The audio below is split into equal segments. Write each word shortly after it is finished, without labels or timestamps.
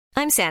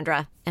I'm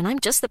Sandra, and I'm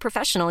just the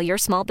professional your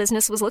small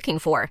business was looking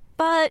for.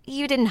 But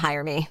you didn't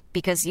hire me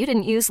because you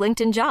didn't use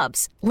LinkedIn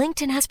Jobs.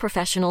 LinkedIn has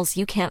professionals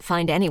you can't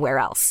find anywhere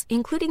else,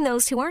 including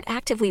those who aren't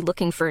actively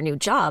looking for a new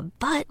job,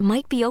 but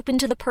might be open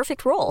to the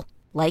perfect role,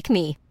 like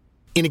me.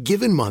 In a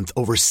given month,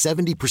 over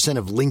 70%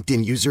 of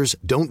LinkedIn users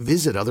don't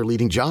visit other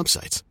leading job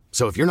sites.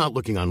 So if you're not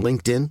looking on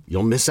LinkedIn,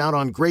 you'll miss out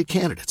on great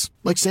candidates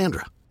like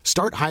Sandra.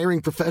 Start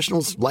hiring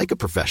professionals like a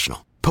professional.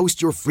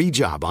 Post your free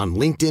job on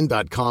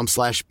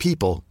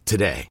linkedin.com/people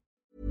today.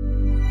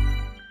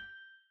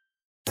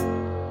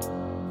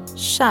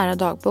 Kära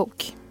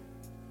dagbok.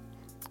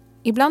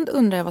 Ibland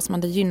undrar jag vad som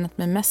hade gynnat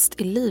mig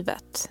mest i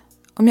livet.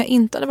 Om jag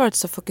inte hade varit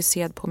så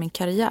fokuserad på min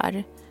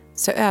karriär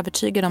så är jag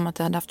övertygad om att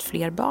jag hade haft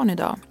fler barn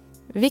idag.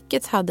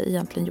 Vilket hade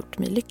egentligen gjort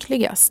mig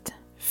lyckligast?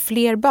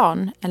 Fler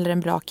barn eller en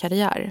bra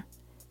karriär?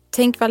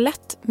 Tänk vad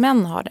lätt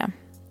män har det.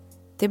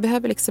 Det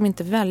behöver liksom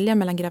inte välja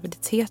mellan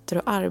graviditeter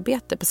och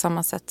arbete på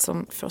samma sätt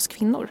som för oss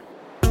kvinnor.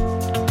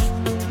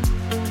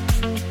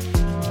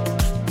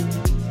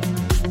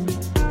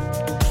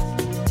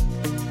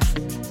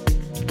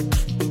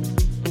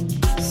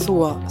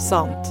 Så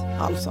sant,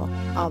 alltså,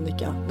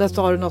 Annika. Där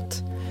sa du något.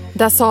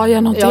 Där sa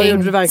jag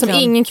någonting som verkligen.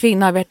 Ingen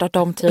kvinna har vetat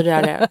om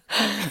tidigare.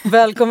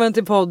 Välkommen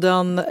till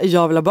podden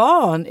Jag vill ha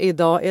barn.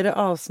 Idag är det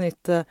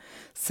avsnitt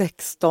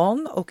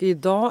 16 och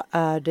idag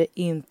är det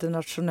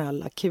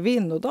internationella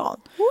kvinnodagen.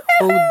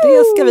 Och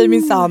det ska vi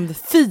minsann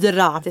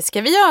fira. Det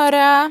ska vi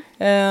göra.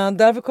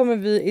 Därför kommer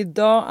vi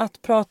idag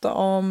att prata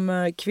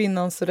om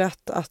kvinnans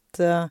rätt att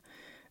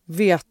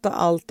veta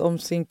allt om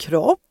sin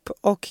kropp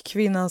och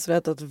kvinnans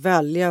rätt att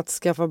välja att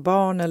skaffa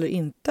barn eller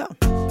inte.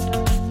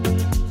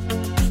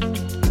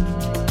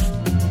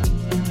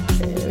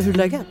 Hur är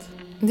läget?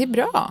 Det är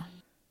bra.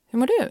 Hur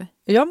mår du?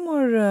 Jag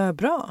mår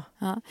bra.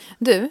 Ja.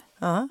 Du,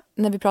 Ja.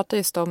 när vi pratar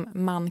just om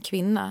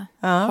man-kvinna,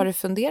 har du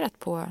funderat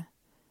på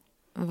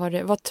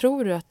vad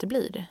tror du att det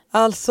blir?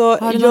 Alltså,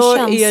 Har du någon jag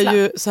känsla? är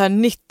ju så här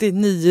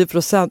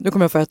 99%, nu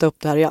kommer jag få äta upp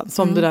det här igen,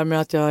 som det där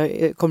med att jag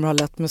kommer ha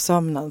lätt med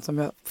sömnen som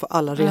jag får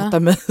alla reta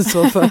mig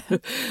så för.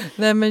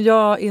 Nej, men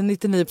jag är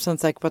 99%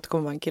 säker på att det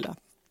kommer vara en kille.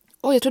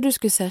 Jag trodde du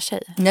skulle säga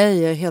tjej.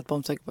 Nej, jag är helt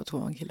bombsäker på att det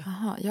kommer vara en kille.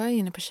 Jaha, jag är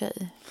inne på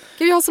tjej.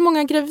 Gud, jag har så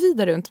många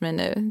gravida runt mig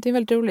nu. Det är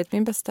väldigt roligt.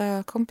 Min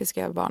bästa kompis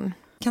ska ha barn.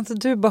 Kan inte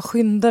du bara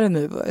skynda dig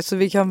nu så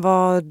vi kan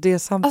vara det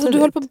samtidigt? Alltså, du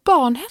håller på att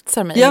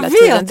barnhetsar mig Jag hela vet,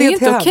 tiden. Det är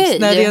inte hemskt. okej.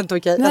 Nej, det är inte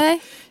okej.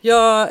 Nej.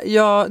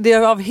 Det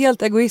är av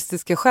helt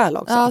egoistiska skäl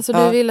också. Ja, så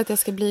du vill att jag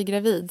ska bli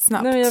gravid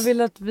snabbt? Nej, jag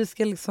vill att vi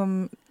ska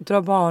liksom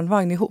dra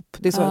barnvagn ihop.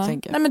 Det är så jag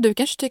tänker. Nej, men du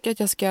kanske tycker att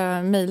jag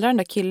ska mejla den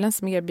där killen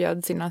som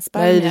erbjöd sina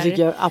spermier. Nej, det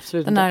tycker jag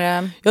absolut inte.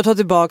 Här, Jag tar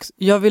tillbaks.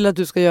 Jag vill att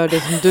du ska göra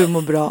det som du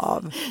mår bra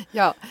av.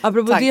 Ja,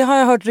 apropå tack. Det har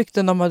jag hört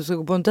rykten om att du ska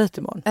gå på en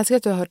dejt imorgon. Jag ska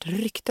att du har hört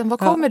rykten. Var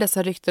kommer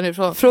dessa rykten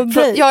ifrån? Från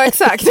dig? Ja,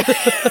 exakt.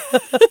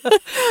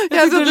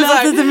 Jag tyckte det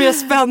lät lite mer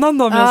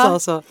spännande om jag sa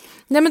så.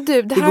 Nej, men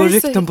du, det går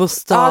rykten på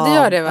stan. Ja, det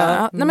gör det, va?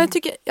 Ja. Nej, men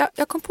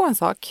jag kom på en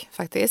sak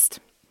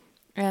faktiskt.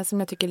 Som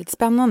jag tycker är lite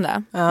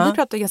spännande. Ja. Vi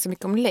pratar ganska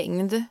mycket om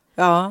längd.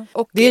 Ja,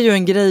 och det är ju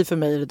en grej för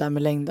mig det där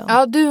med längden.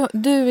 Ja,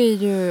 du är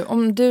ju...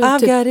 Om du I've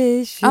typ, got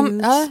issues.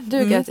 ja,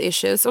 du got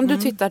issues. Om du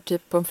tittar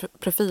typ på en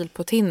profil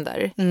på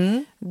Tinder,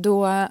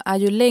 då är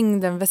ju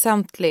längden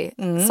väsentlig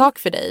sak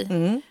för dig.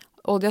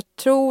 Och jag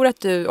tror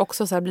att du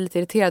också så här blir lite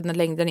irriterad när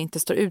längden inte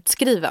står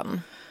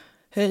utskriven.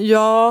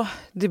 Ja,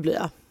 det blir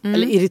jag.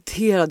 Eller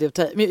irriterad.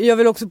 Men jag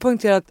vill också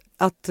poängtera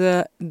att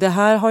det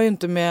här har ju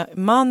inte med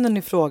mannen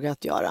i fråga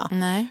att göra.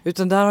 Nej.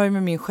 Utan det här har ju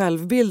med min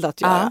självbild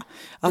att göra.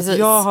 Alltså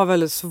jag har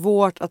väldigt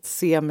svårt att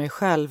se mig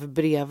själv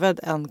bredvid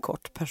en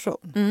kort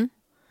person.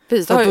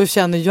 Precis, så att då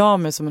känner jag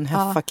mig som en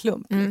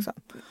heffaklump. Liksom.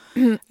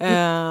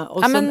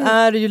 Och sen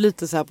är det ju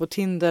lite så här på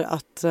Tinder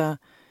att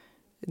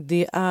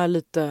det är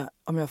lite,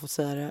 om jag får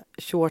säga det,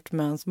 short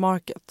man's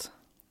market.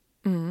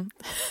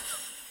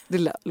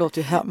 Det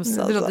låter ju hemskt.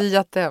 Det alltså. låter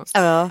jättehemskt.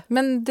 Ja.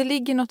 Men det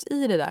ligger något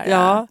i det där.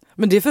 Ja,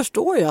 men det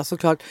förstår jag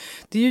såklart.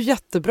 Det är ju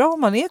jättebra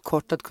om man är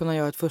kort att kunna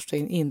göra ett första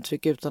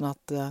intryck utan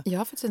att... Jag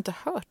har faktiskt inte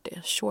hört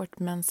det. Short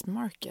men's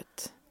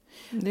market.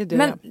 Det är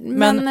det.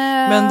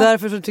 Men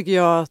därför så tycker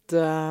jag att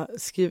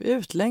skriv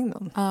ut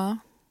längden. Ja.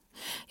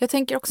 Jag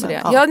tänker också det.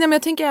 Ja. Ja, men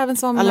jag tänker även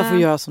som... Alla får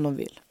göra som de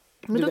vill.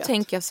 Men då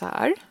tänker jag så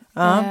här.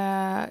 Ja.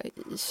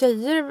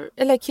 Tjejer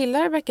eller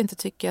killar verkar inte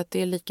tycka att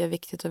det är lika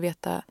viktigt att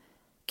veta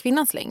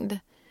kvinnans längd.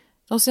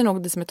 De ser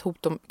nog det som ett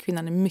hot om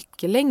kvinnan är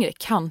mycket längre,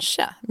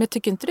 kanske. Men jag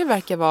tycker inte det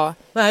verkar vara...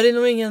 Nej, det är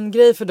nog ingen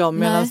grej för dem.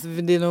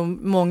 Medan det är nog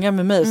många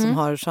med mig som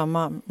har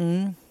samma...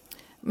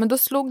 Men då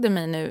slog det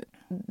mig nu,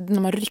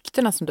 de här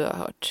ryktena som du har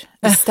hört.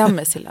 Det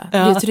stämmer, Silla. Det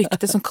är ett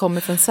rykte som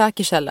kommer från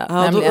säker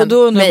källa. Ja, då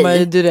undrar man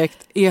ju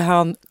direkt, är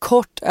han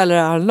kort eller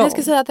är han lång? Jag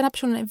ska säga att den här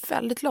personen är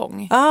väldigt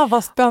lång.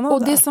 Vad spännande.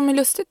 Och det som är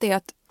lustigt är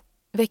att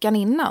veckan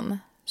innan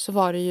så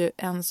var det ju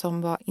en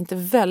som var inte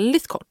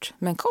väldigt kort,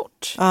 men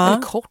kort.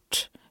 Eller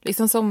kort.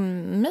 Liksom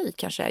som mig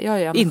kanske.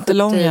 Jag är inte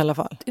lång i alla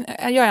fall.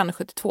 Jag är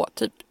 1,72,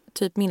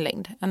 typ min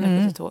längd.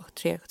 1,72,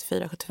 3,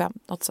 74, 75,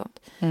 något sånt.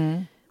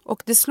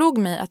 Och det slog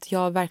mig att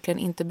jag verkligen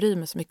inte bryr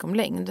mig så mycket om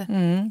längd.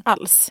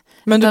 Alls.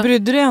 Men du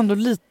brydde dig ändå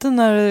lite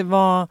när det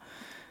var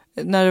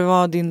när det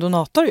var din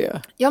donator ju.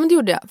 Ja, men det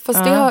gjorde jag. Fast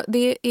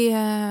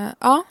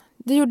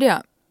det gjorde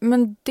jag.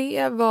 Men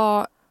det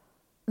var...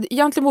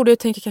 Egentligen borde jag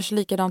tänka kanske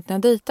likadant när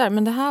jag dejtar.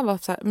 Men det här var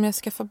så här, om jag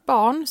skaffar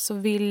barn så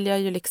vill jag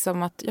ju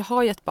liksom att... Jag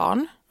har ju ett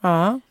barn.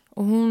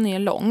 Och hon är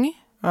lång.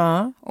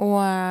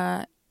 Och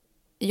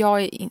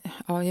jag är...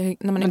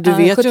 när man är, men du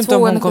vet ju inte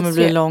om hon kommer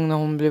 73. bli lång när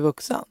hon blir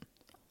vuxen.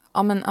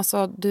 Ja, men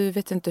alltså du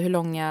vet inte hur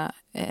långa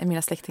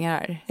mina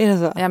släktingar är. Är det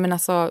så? Ja, men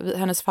alltså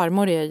hennes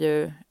farmor är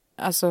ju...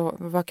 Alltså,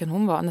 vad kan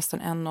hon vara?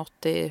 Nästan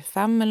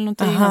 1,85 eller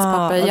någonting. Hans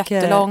pappa är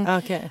jättelång.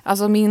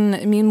 Alltså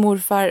min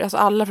morfar, alltså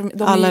alla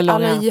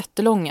är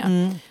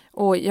jättelånga.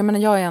 Och jag menar,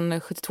 jag är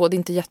 1,72, det är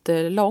inte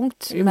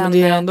jättelångt. Men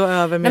det är ändå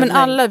över min men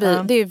alla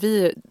det är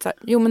vi.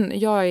 Jo, men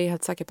jag är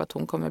helt säker på att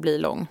hon kommer bli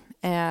lång.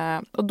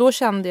 Och då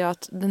kände jag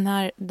att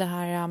det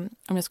här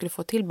om jag skulle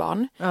få till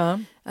barn,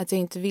 att jag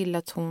inte ville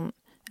att hon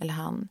eller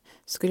han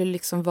skulle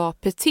liksom vara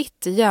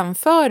petit i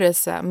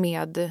jämförelse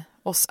med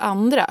oss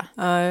andra.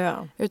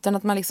 Utan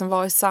att man liksom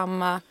var i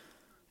samma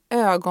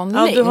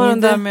ögonlängd. Ja, du har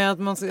den där med att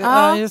man ska...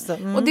 Ja, just det.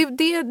 Och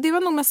det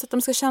var nog mest att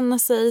de ska känna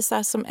sig så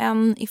här som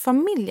en i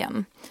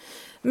familjen.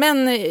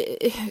 Men,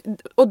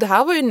 och det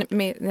här var ju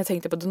när jag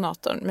tänkte på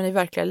donatorn. Men i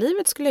verkliga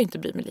livet skulle jag inte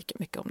bry mig lika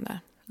mycket om det.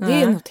 Det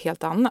är något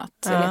helt annat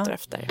jag letar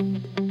efter.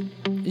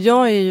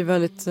 Jag är ju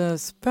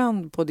väldigt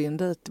spänd på din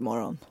dejt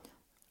imorgon.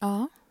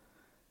 Ja.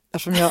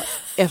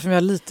 Eftersom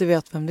jag lite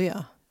vet vem det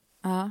är.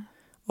 Ja.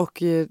 Och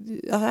det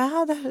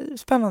är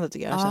spännande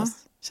tycker jag.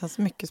 Känns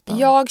mycket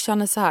spännande. Jag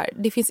känner så här,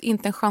 det finns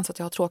inte en chans att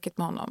jag har tråkigt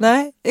med honom.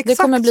 Nej, exakt.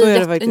 Det kommer bli så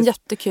är det en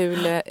jättekul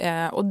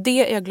och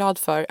det är jag glad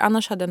för.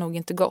 Annars hade jag nog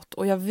inte gått.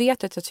 Och jag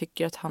vet att jag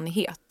tycker att han är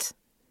het.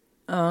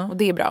 Och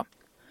det är bra.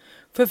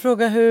 Får jag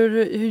fråga,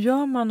 hur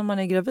gör man om man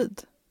är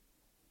gravid?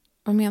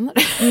 Vad menar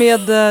du? Med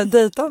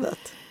dejtandet?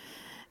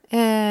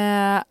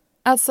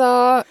 Alltså...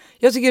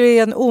 Jag tycker det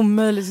är en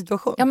omöjlig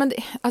situation. Ja, men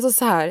alltså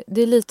så här,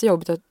 det är lite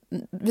jobbigt att...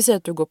 Vi säger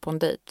att du går på en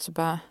dejt, så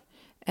bara...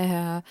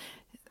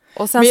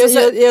 och sen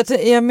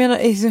men jag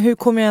menar, hur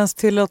kommer jag ens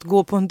till att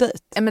gå på en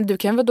dejt? Men du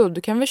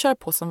kan väl köra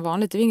på som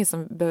vanligt. Det är ingen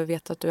som behöver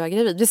veta att du är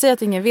gravid. Vi säger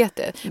att ingen vet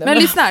det. Men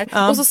lyssna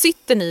här. Och så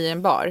sitter ni i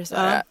en bar så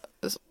här,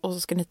 och så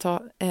ska ni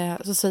ta...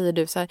 så säger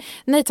du så här: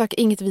 nej tack,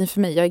 inget vin för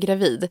mig, jag är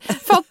gravid.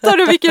 Fattar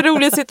du vilken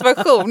rolig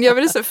situation? Jag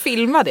vill så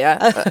filma det.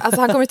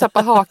 Alltså han kommer ju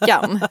tappa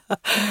hakan.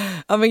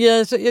 Ja, men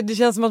det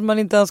känns som att man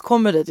inte ens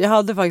kommer dit. Jag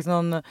hade faktiskt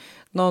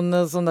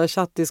någon sån där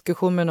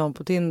chattdiskussion med någon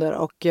på Tinder.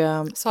 Och,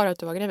 sa du att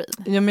du var gravid?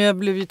 Ja, men jag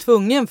blev ju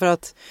tvungen för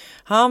att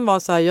han var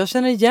så här: jag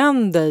känner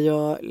igen dig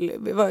och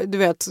du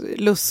vet,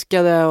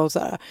 luskade och så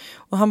här.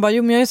 Och han bara,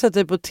 jo men jag har ju sett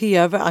dig på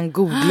tv. Han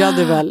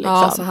googlade väl liksom.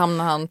 Ja, så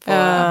hamnade han på...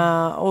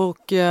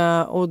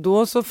 och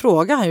då så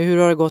frågade han ju, hur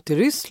har det gått i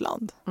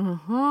Ryssland?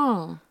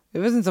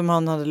 Jag vet inte om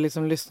han hade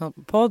liksom lyssnat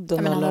på podden.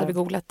 Ja, men han eller... hade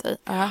googlat dig.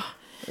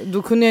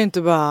 Då kunde jag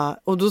inte bara...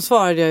 Och då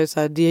svarade jag ju så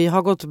här, det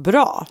har gått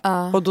bra.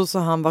 Och då sa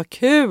han, vad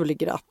kul,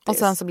 grattis. Och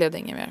sen så blev det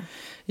inget mer.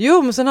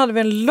 Jo, men sen hade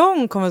vi en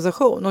lång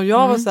konversation. Och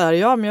jag var så här,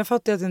 ja men jag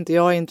fattar att inte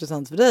jag är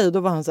intressant för dig. Och då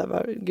var han så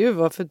här, gud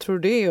varför tror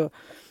du det? Och,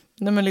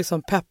 nej men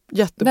liksom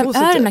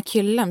jättepositiv. Vem är den här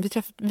killen?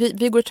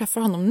 Vi går och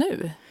träffar honom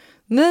nu.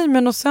 Nej,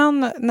 men och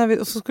sen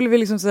och så skulle vi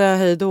liksom säga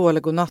hej då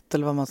eller godnatt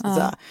eller vad man ska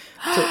säga.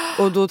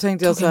 Och då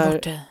tänkte jag så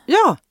här,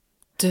 ja.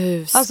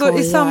 Du skojar. Alltså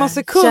i samma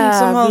sekund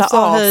som han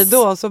sa hej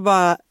då så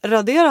bara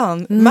raderade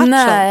han matchen.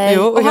 Nej,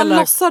 jo, och han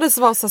låtsades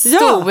vara så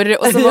stor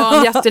och så var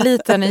han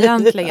jätteliten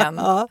egentligen.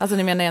 Alltså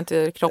ni menar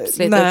inte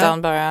kroppsligt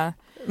utan bara...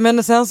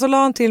 Men sen så la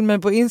han till mig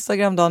på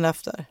Instagram dagen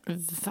efter.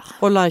 Va?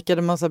 Och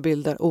likade massa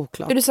bilder,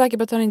 oklart. Är du säker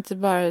på att han inte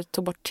bara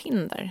tog bort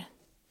Tinder?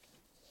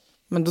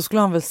 Men då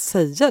skulle han väl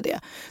säga det.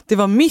 Det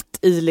var mitt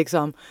i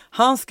liksom,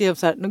 han skrev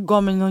så här,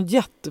 gav mig någon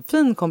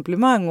jättefin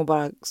komplimang och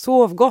bara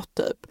sov gott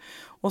typ.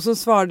 Och så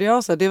svarade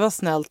jag så här, det var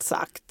snällt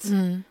sagt.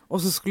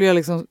 Och så skulle jag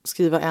liksom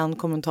skriva en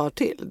kommentar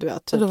till, du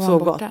vet, typ, så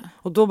gott.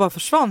 Och då bara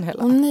försvann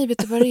hela. Nej, vet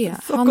du vad det är?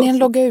 Han är en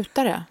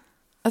logga-utare.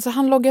 Alltså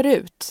han loggar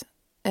ut.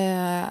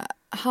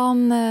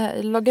 Han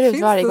loggar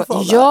ut varje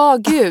gång. Ja,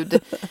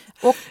 gud.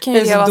 Och kan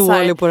jag är så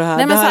dålig här, på det här.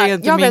 Nej, men det här är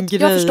inte min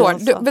grej. Jag förstår.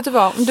 Alltså. Vet du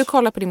vad? Om du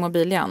kollar på din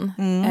mobil igen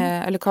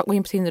eller går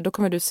in på Tinder, då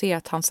kommer du se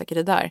att han säkert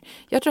är där.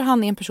 Jag tror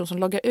han är en person som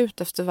loggar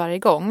ut efter varje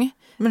gång.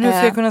 Men hur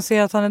ska jag kunna se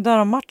att han är där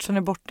om matchen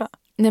är borta?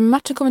 Nej,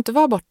 matchen kommer inte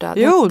vara borta.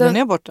 Den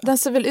är borta. Den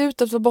ser väl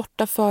ut att vara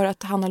borta för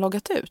att han har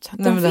loggat ut.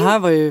 Nej, men det här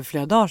var ju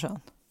flera dagar sedan.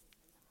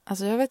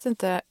 Alltså jag vet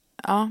inte.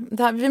 Ja,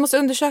 vi måste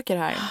undersöka det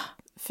här.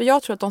 För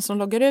jag tror att de som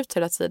loggar ut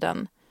hela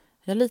tiden,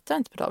 jag litar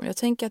inte på dem. Jag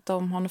tänker att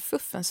de har något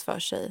fuffens för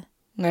sig.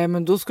 Nej,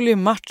 men då skulle ju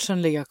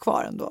matchen ligga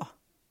kvar ändå.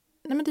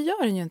 Nej, men det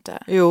gör den ju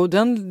inte. Jo,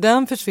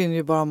 den försvinner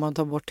ju bara om man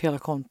tar bort hela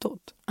kontot.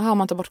 Jaha, om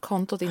man tar bort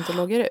kontot och inte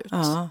loggar ut.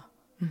 Ja.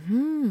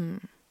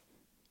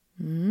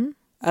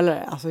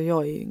 Eller, alltså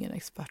jag är ju ingen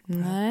expert på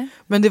det.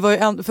 Men det var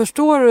ju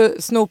förstår du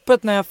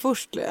snopet när jag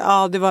först...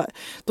 Ja, det var...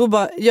 Då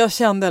bara, jag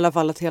kände i alla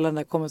fall att hela den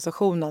där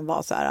konversationen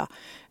var så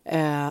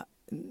här...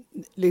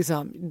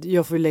 liksom,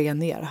 jag får lägga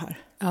ner det här.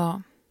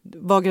 Ja.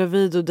 Var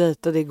gravid och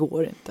dejta, det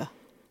går inte.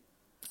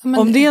 Men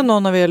om det är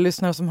någon av er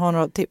lyssnare som har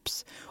några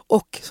tips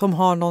och som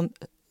har någon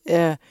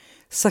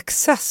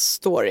success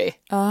story,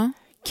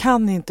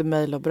 Kan ni inte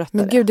mejla och berätta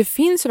Men det? gud, det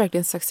finns ju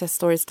verkligen success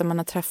stories där man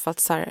har träffat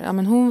så här, ja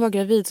men hon var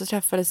gravid så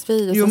träffades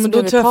vi och Jo, sen men så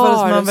då blev vi träffades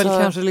par, man väl så...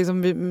 kanske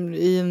liksom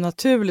i en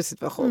naturlig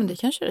situation. Men det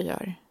kanske det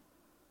gör.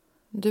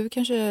 Du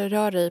kanske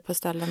rör dig på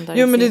ställen där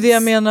Jo, men det är finns... det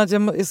jag menar, att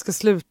jag ska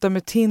sluta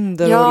med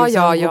Tinder. Ja, och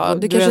liksom ja.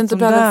 Du kanske inte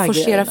behöver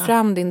forcera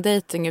fram din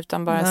dating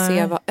utan bara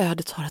se vad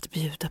ödet har att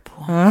bjuda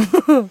på.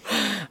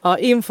 Ja,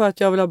 info att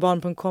jag vill ha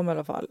barn.com i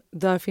alla fall.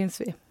 Där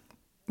finns vi.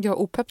 Ja,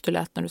 opepp du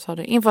lät när du sa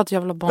det. Info att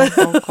jag vill ha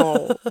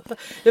barn.com.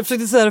 Jag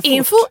försökte säga det fort.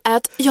 Info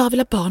att jag vill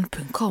ha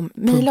barn.com.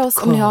 Maila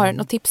oss om ni har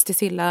något tips till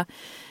Silla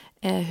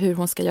hur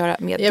hon ska göra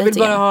med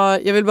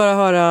jag vill bara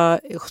höra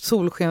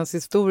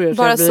solskenshistorier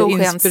bara så jag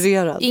blir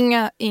inspirerad.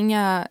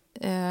 Inga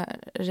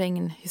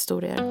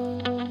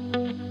regnhistorier.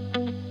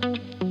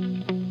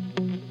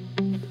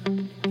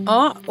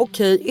 Ja,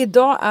 okej.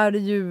 Idag är det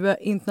ju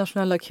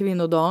internationella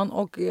kvinnodagen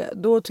och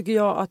då tycker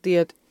jag att det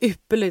är ett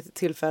ypperligt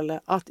tillfälle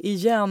att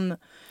igen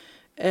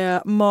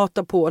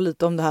mata på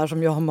lite om det här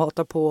som jag har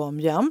matat på om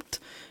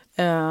jämt.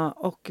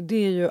 Och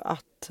det är ju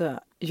att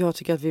jag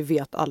tycker att vi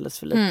vet alldeles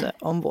för lite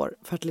om vår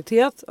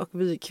fertilitet och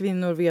vi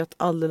kvinnor vet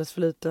alldeles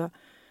för lite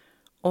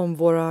om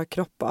våra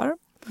kroppar.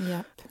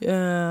 Yep.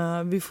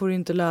 Vi får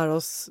inte lära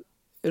oss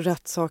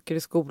rätt saker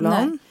i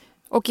skolan. Nej.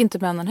 Och inte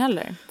männen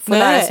heller. Får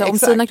lära sig om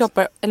sina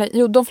kroppar. Eller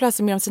jo, de får lära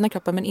sig mer om sina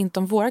kroppar men inte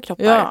om våra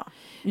kroppar. Ja.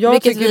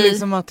 Jag tycker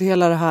liksom att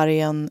hela det här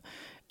är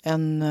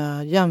en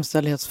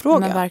jämställdhetsfråga.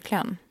 Men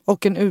verkligen.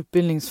 Och en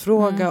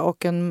utbildningsfråga och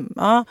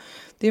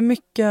det är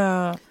mycket...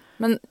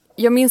 Men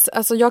jag minns,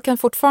 alltså jag kan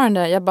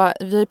fortfarande,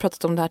 vi har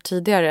pratat om det här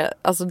tidigare,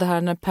 alltså det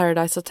här när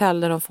Paradise Hotel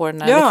när de får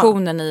den här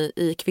lektionen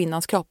i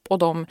kvinnans kropp och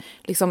de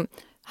liksom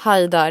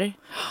hajdar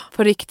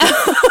på riktigt.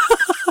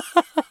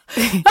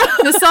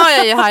 Nu sa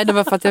jag ju hajdar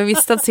bara för att jag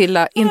visste att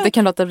Silla inte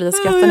kan låta bli att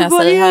skratta när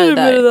jag säger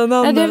hajdar.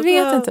 Nej, det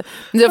vet inte.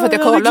 Det var för att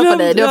jag kollade på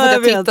dig, det var för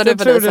att jag tittade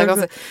på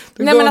dig.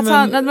 Nej,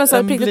 men att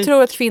han riktigt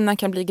tror att kvinnan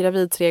kan bli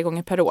gravid 3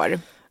 gånger per år.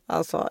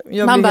 Alltså,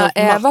 man bara,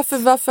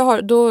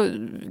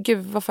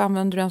 varför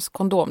använder du ens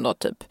kondom då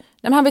typ?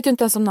 Nej, men han vet ju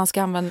inte ens om han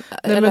ska använda...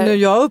 Nej, men nu,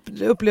 jag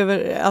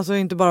upplever, alltså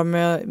inte bara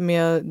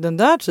med den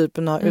där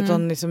typen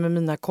utan liksom med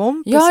mina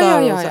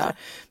kompisar. Ja. Och så här.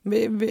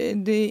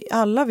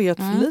 Alla vet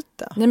för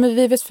lite. Nej, men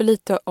vi vet för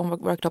lite om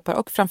våra kroppar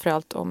och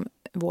framförallt om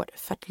vår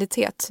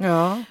fertilitet.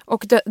 Ja.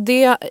 Och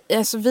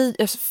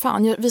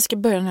vi ska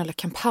börja en hel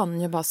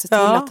kampanj och bara se till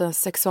att den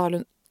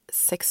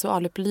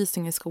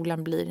sexualupplysningen i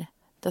skolan blir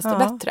desto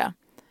bättre.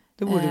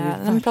 Det borde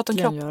vi när vi pratar om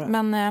kropp. Göra.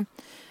 Men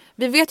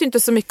vi vet ju inte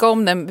så mycket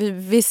om den.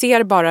 Vi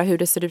ser bara hur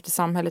det ser ut i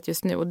samhället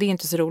just nu och det är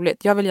inte så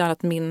roligt. Jag vill gärna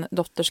att min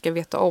dotter ska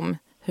veta om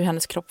hur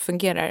hennes kropp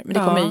fungerar. Men det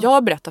kommer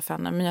jag berätta för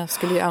henne. Men jag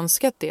skulle ju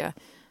önska att det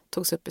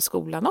togs upp i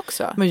skolan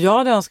också. Men jag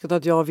hade önskat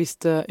att jag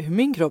visste hur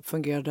min kropp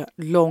fungerade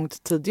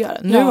långt tidigare.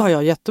 Nu har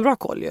jag jättebra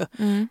koll ju.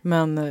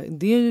 Men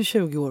det är ju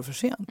 20 år för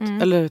sent.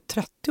 Eller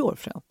 30 år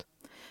för sent.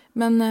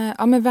 Men,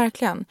 men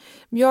verkligen.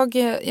 Jag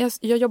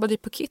jobbade ju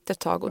på KIT ett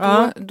tag och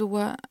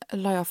då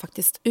la jag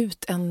faktiskt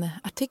ut en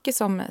artikel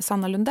som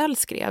Sanna Lundell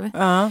skrev.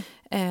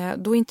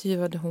 Då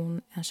intervjuade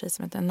hon en tjej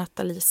som heter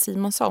Nathalie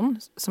Simonsson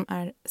som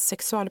är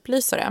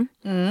sexualupplysare.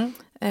 Hon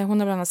har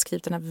bland annat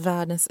skrivit den här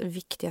världens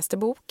viktigaste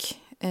bok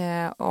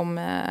om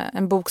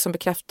en bok som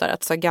bekräftar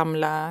att så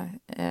gamla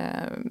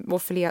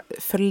och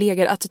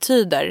förlegade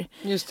attityder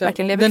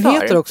verkligen lever den kvar.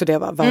 Den heter också det,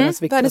 va?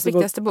 Världens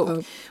viktigaste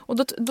bok. Och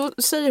då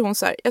säger hon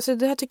så här, alltså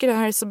det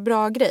här är så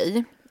bra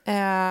grej.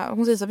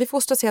 Hon säger så här, vi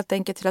fostras helt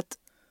enkelt till att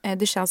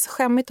det känns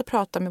skämmigt att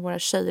prata med våra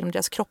tjejer om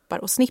deras kroppar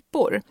och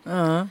snippor.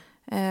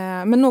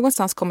 Men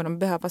någonstans kommer de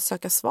behöva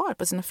söka svar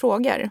på sina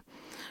frågor.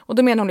 Och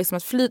då menar hon liksom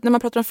att när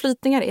man pratar om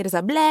flytningar är det så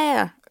här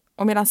blä.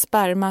 Och medan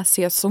sperma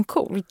ses som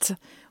coolt.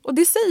 Och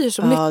det säger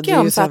så mycket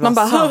om så att man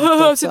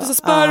bara sitter så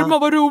sperma,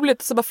 vad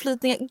roligt. Så bara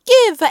flytningar,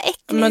 gud vad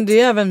äckligt. Men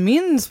det är även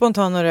min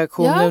spontana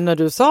reaktion nu när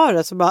du sa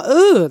det. Så bara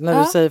när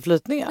du säger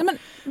flytningar. Nej,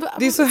 men,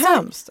 det är så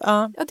hemskt.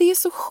 Ja, det är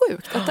så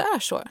sjukt att det är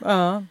så.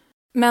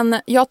 Men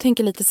jag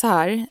tänker lite så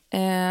här.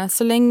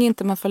 Så länge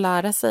inte man får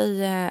lära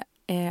sig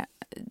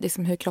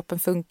liksom hur kroppen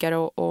funkar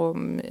och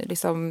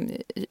liksom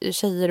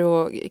tjejer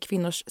och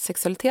kvinnors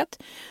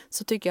sexualitet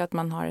så tycker jag att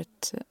man har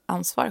ett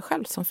ansvar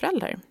själv som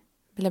förälder,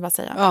 vill jag bara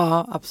säga.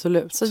 Ja,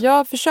 absolut. Så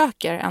jag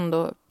försöker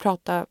ändå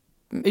prata...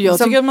 Jag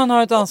tycker att man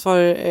har ett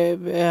ansvar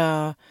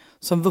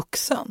som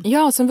vuxen.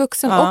 Ja, som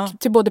vuxen och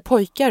till både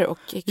pojkar och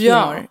kvinnor.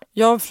 Ja,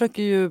 jag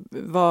försöker ju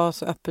vara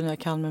så öppen jag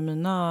kan med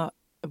mina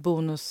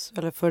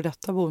för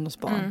detta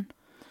bonusbarn.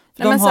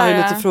 De har ju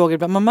lite frågor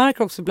ibland. Man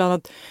märker också ibland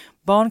att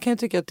barn kan ju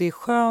tycka att det är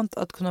skönt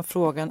att kunna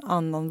fråga en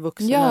annan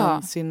vuxen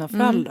än sina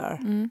föräldrar.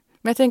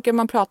 Men jag tänker, om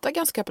man pratar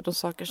ganska öppet om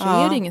saker så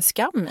är det ingen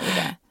skam i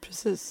det.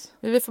 Precis.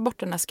 Vi vill få bort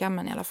den här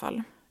skammen i alla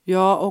fall.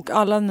 Ja, och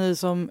alla ni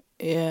som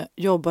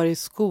jobbar i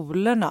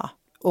skolorna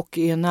och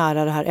är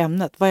nära det här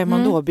ämnet. Vad är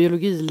man då?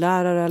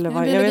 Biologilärare eller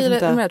vad? Jag vet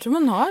inte. Men jag tror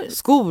man har...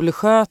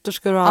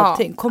 Skolsköterskor och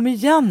allting. Kom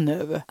igen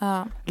nu.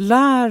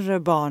 Lär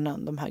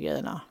barnen de här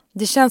grejerna.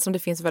 Det känns som det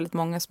finns väldigt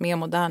många som är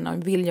moderna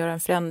och vill göra en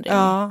förändring.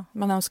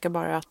 Man önskar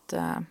bara att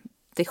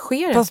det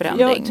sker en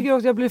förändring. Jag tycker också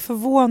att jag blir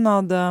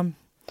förvånad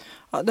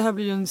Ja, det här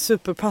blir ju en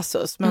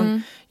superpassus,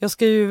 men jag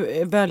ska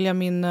ju välja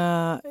min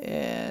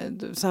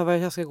så här,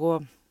 jag ska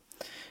gå,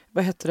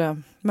 vad heter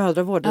det,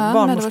 mödravård,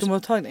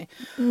 barnmorskemottagning.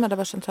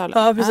 Mödravårdscentral.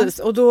 Ja, precis.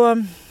 Och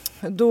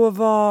då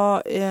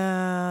var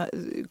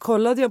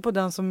kollade jag på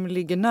den som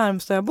ligger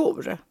närmst där jag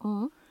bor.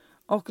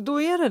 Och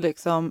då är det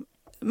liksom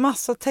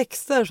massa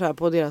texter så här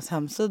på deras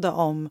hemsida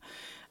om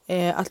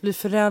att bli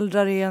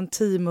föräldrar är en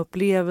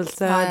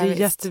teamupplevelse. Ja, det är visst.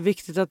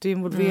 Jätteviktigt att du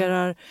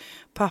involverar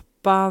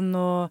pappan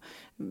och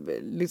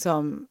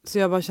liksom, så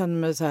jag bara kände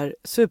mig så här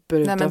super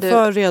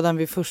utanför redan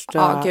vid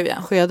första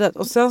skedet.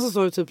 Och sen så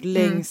står det typ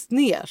längst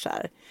ner så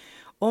här: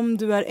 om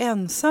du är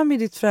ensam i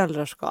ditt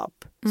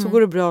föräldraskap så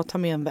går det bra att ta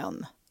med en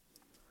vän.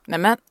 Nej,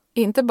 men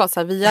inte bara så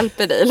här, vi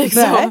hjälper dig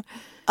liksom. Nej,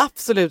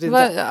 absolut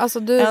inte. Alltså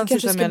du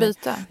kanske ska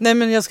byta. Nej,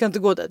 men jag ska inte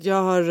gå dit.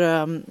 Jag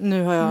har,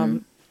 nu har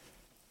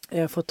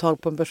jag fått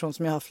tag på en person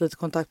som jag har haft lite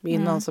kontakt med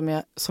innan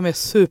som är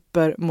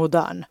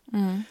supermodern.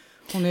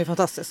 Hon är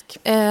fantastisk.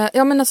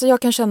 Ja, men alltså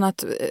jag kan känna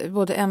att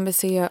både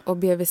MVC och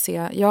BVC,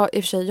 jag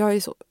är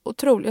så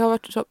otrolig. Jag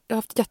har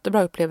haft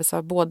jättebra upplevelser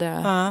av både,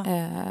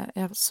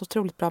 jag har så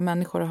otroligt bra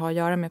människor att ha att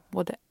göra med,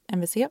 både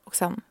MVC och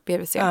sen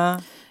BVC.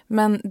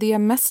 Men det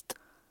jag mest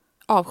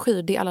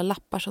avskyr, det är alla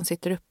lappar som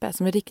sitter uppe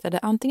som är riktade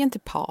antingen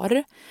till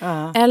par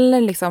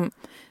eller liksom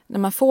när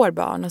man får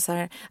barn och så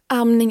här,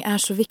 amning är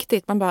så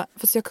viktigt. Man bara,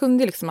 fast jag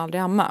kunde liksom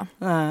aldrig amma.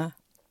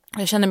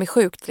 Jag känner mig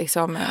sjukt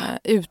liksom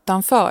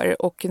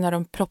utanför, och när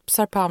de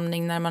propsar på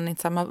amning, när man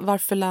inte,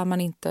 varför lär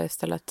man inte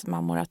istället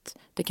mammor att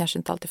det kanske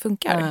inte alltid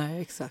funkar?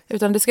 Nej, exakt.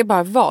 Utan det ska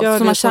bara vara så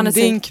man man känner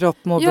sig, din kropp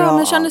mår bra. Ja,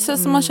 man känner sig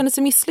som man känner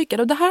sig misslyckad,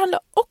 och det här handlar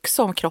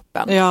också om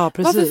kroppen. Ja,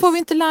 precis. Varför får vi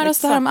inte lära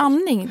oss det här om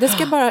amning? Det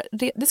ska bara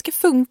det ska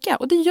funka,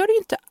 och det gör det ju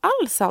inte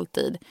alls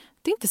alltid.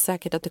 Det är inte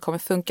säkert att det kommer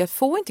funka.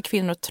 Få inte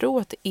kvinnor att tro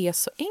att det är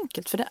så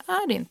enkelt, för det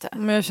är det inte.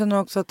 Men jag känner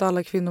också att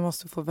alla kvinnor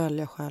måste få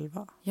välja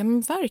själva. Ja,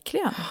 men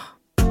verkligen.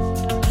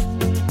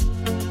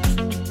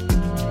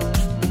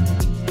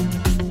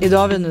 Idag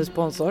har vi en ny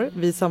sponsor.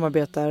 Vi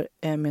samarbetar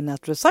med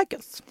Natural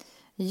Cycles.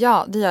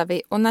 Ja, det gör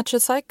vi. Och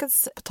Natural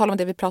Cycles, på tal om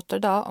det vi pratar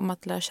idag, om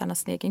att lära känna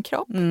sin egen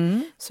kropp,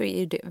 så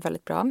är det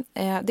väldigt bra.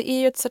 Det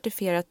är ju ett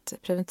certifierat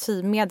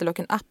preventivmedel och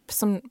en app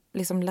som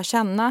liksom lär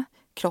känna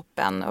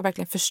kroppen och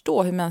verkligen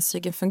förstå hur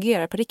menscykeln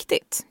fungerar på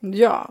riktigt.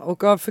 Ja,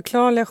 och av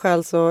förklarliga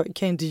skäl så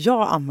kan inte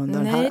jag använda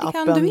den här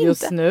appen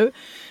just nu.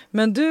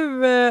 Men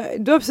du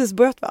har precis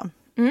börjat, va?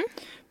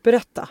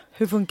 Berätta,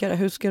 hur funkar det?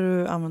 Hur ska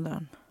du använda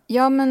den?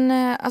 Ja, men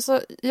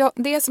alltså,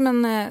 det är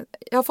som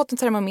jag har fått en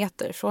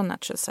termometer från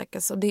Natural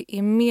Cycles, och det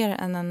är mer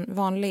än en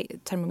vanlig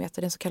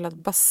termometer. Det är en så kallad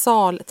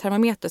basal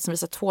termometer som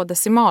visar 2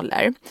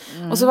 decimaler.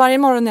 Och så varje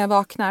morgon när jag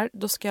vaknar,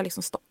 då ska jag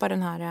liksom stoppa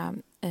den här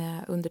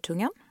under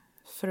tungan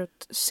för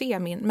att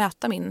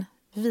mäta min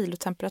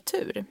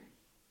vilotemperatur.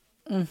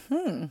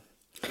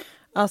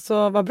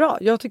 Alltså, vad bra.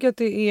 Jag tycker att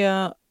det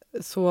är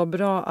så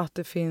bra att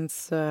det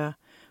finns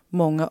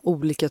många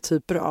olika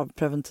typer av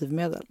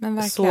preventivmedel.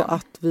 Så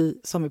att vi,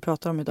 som vi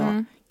pratar om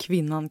idag,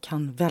 kvinnan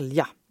kan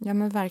välja. Ja,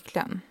 men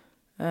verkligen.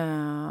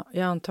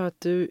 Jag antar att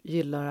du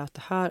gillar att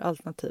det här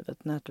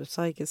alternativet, Natural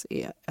Cycles,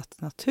 är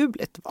ett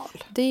naturligt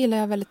val. Det gillar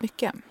jag väldigt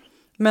mycket.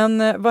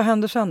 Men vad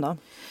händer sen då?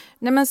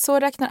 Nej, men så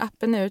räknar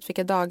appen ut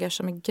vilka dagar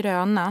som är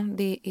gröna.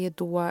 Det är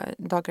då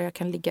dagar jag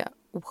kan ligga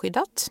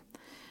oskyddat.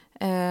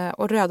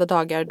 Och röda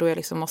dagar då jag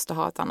liksom måste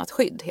ha ett annat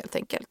skydd, helt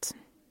enkelt.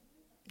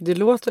 Det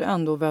låter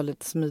ändå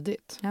väldigt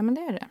smidigt. Ja, men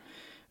det är det.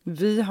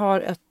 Vi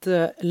har ett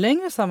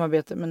längre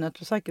samarbete med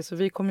Natural Cycles, så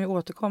vi kommer ju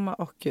återkomma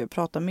och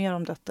prata mer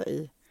om detta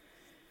i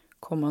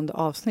kommande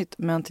avsnitt.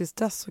 Men tills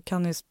dess så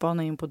kan ni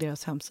spana in på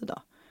deras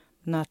hemsida,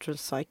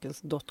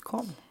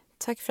 naturalcycles.com.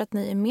 Tack för att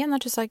ni är med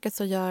Natural Cycles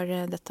och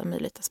gör detta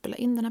möjligt att spela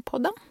in den här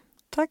podden.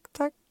 Tack,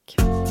 tack.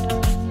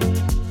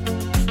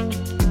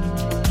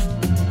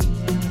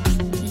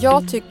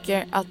 Jag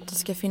tycker att det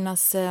ska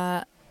finnas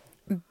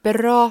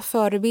bra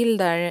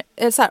förebilder.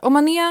 Så här, om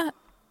man är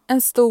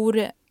en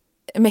stor,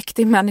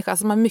 mäktig människa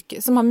som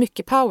har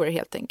mycket power,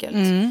 helt enkelt,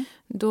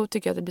 då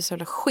tycker jag att det blir så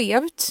jävla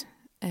skevt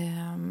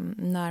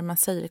när man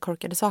säger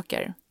korkade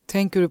saker.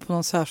 Tänker du på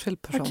någon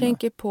särskild person? Jag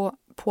tänker på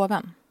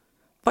påven.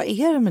 Vad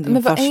är det med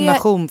din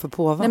fascination för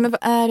påven? Nej, men vad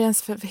är det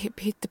ens för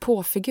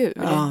hittepåfigur?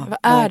 Vad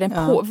är den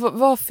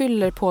vad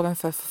fyller påven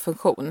för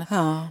funktion?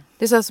 Ja.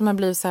 Det är så som man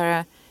blir så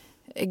här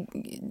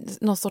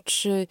någon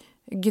sorts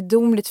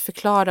gudomligt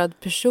förklarad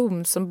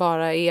person som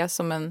bara är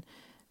som en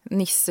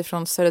nisse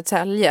från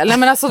Södertälje. Nej,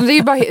 men alltså, han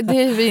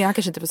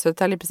kanske inte är på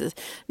Södertälje precis.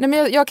 Nej,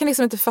 men jag kan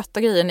liksom inte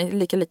fatta grejen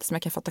lika lite som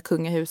jag kan fatta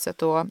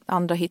kungahuset och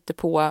andra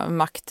hittepå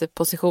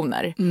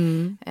maktpositioner.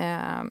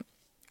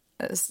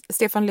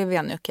 Stefan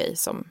Löfven är okej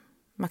som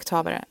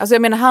makthavare. Alltså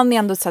jag menar, han är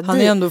ändå så här,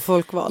 han är ändå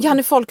folkvald. Ja, han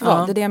är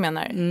folkvald, det är det jag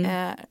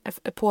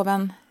menar.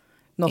 Påven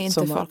Något är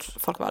inte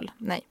folkvald.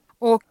 Nej.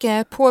 Och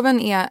påven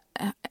är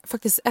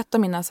faktiskt ett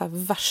av mina så här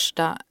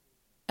värsta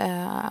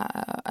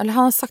eller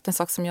han har sagt en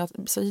sak som jag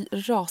så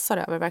rasar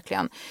över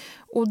verkligen.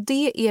 Och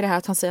det är det här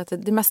att han säger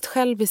att det mest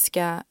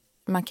själviska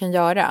man kan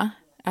göra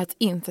är att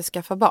inte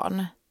skaffa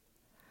barn.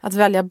 Att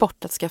välja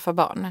bort att skaffa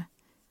barn.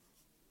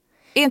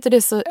 Är inte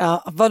det så...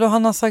 Ja, vadå,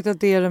 han har sagt att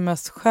det är det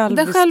mest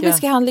själviska... Den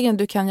själviska handlingen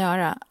du kan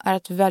göra är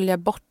att välja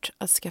bort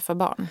att skaffa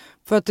barn.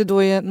 För att det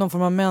då är någon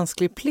form av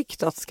mänsklig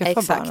plikt att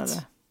skaffa barn? Eller?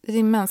 Det är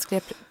din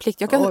mänskliga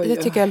plikt.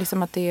 Jag tycker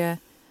liksom att det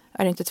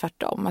är inte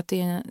tvärtom. Att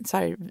det är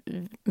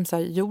så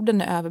här,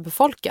 jorden är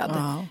överbefolkad.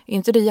 Är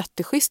inte det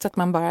jätteschysst att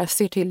man bara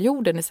ser till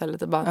jorden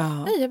istället och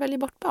bara, nej, jag väljer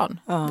bort barn.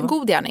 En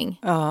god gärning.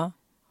 Ja.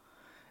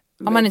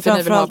 Om man inte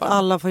nu vill ha barn.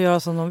 Alla får göra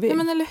som de vill. Ja,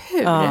 men eller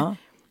hur? Ja.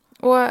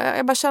 Och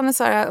jag bara känner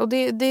så här, och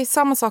det är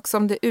samma sak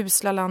som det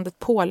usla landet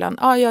Polen.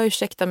 Ja, jag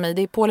ursäktar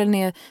mig. Polen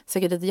är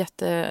säkert ett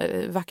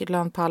jättevackert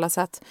land på alla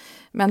sätt.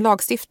 Men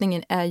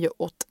lagstiftningen är ju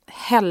åt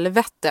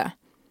helvete.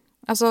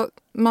 Alltså,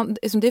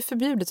 det är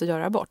förbjudet att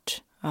göra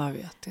abort. Jag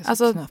vet, det är så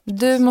alltså, knappt.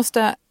 Du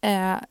måste,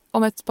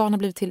 om ett barn har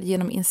blivit till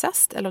genom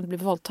incest eller om det blir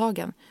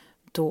våldtagen,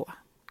 då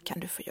kan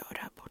du få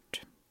göra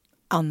abort.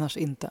 Annars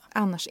inte.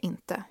 Annars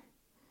inte.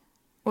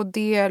 Och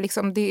det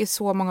är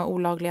så många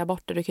olagliga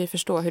aborter. Du kan ju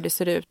förstå hur det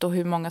ser ut och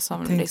hur många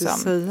som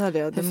säga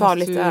det. Det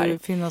farligt måste ju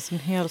finnas en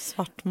hel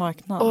svart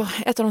marknad. Och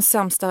ett av de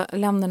sämsta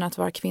länderna att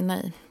vara kvinna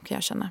i, kan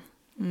jag känna.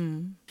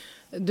 Mm.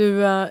 Du,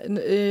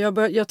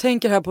 jag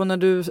tänker här på när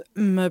du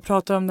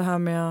pratar om det här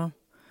med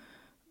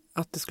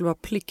att det skulle vara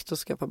plikt att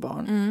skaffa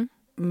barn.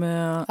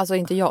 Mm. Alltså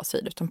inte jag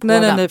säger det, utan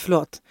påven. Nej,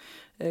 förlåt.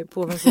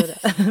 Påven säger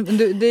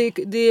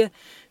det. Det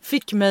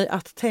fick mig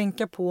att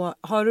tänka på,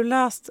 har du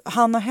läst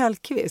Hanna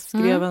Hellquist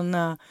skrev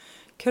en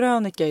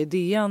krönika i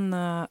DN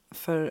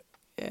för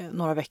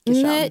några veckor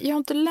sedan. Nej, jag har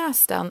inte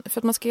läst den. För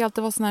att man ska ju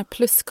alltid vara sån här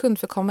pluskund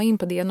för att komma in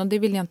på det. Och det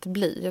vill jag inte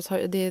bli.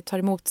 Det tar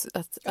emot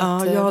att jag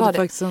hade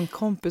faktiskt en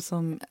kompis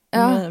som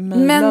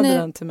mejlade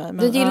den till mig.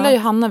 Men jag gillar ju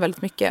Hanna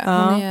väldigt mycket.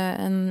 Hon är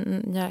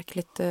en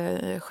jäkligt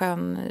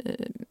skön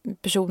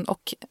person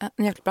och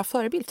en jäkligt bra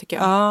förebild tycker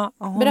jag. Ja,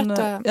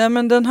 berätta. Ja,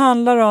 men den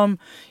handlar om,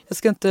 jag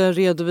ska inte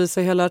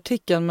redovisa hela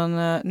artikeln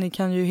men ni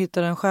kan ju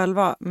hitta den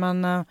själva.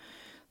 Men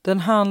den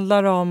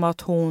handlar om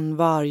att hon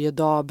varje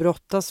dag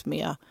brottas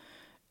med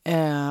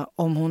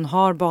om hon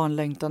har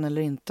barnlängtan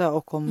eller inte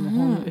och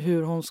om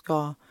hur hon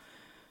ska,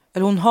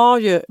 eller hon har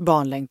ju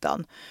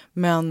barnlängtan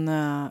men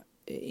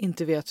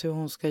inte vet hur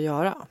hon ska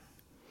göra.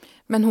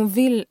 Men hon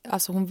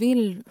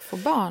vill få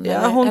barn?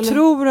 Ja, hon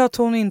tror att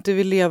hon inte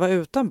vill leva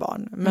utan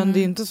barn. Men det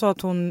är inte så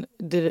att hon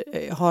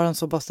har en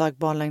så pass stark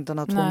barnlängtan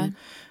att hon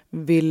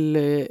vill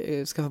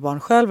skaffa barn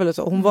själv. Eller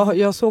så.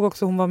 Jag såg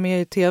också hon var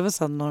med i tv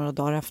sen några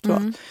dagar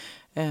efteråt.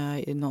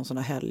 I någon sån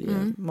här helg,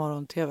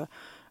 morgon-tv.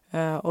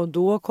 Och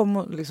då kom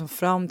hon liksom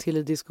fram till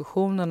i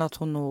diskussionen att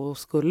hon nog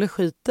skulle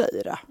skita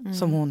i det.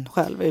 Som hon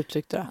själv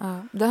uttryckte det.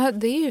 Ja,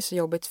 det är ju så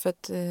jobbigt för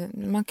att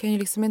man kan ju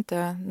liksom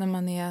inte när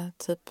man är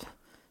typ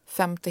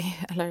 50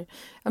 eller...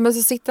 Men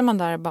så sitter man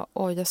där och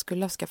bara, jag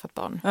skulle ha skaffat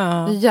barn.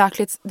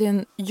 Det är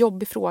en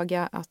jobbig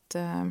fråga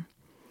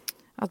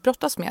att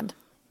brottas med.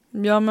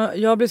 Ja,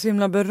 men jag blev så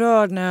himla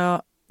berörd när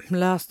jag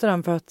läste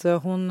den för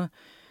att hon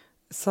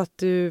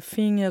satte ju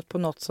fingret på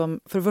något som,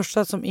 för det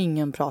första som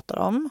ingen pratar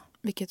om.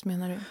 Vilket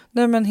menar du?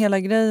 Nej, men hela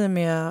grejen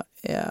med,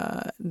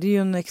 det är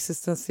ju en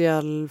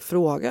existentiell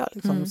fråga.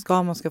 Liksom.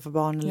 Ska man skaffa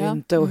barn eller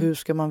inte och hur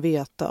ska man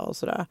veta och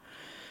sådär.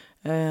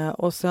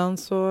 Och sen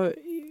så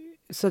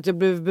att jag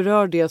blev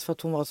berörd dels för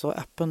att hon var så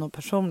öppen och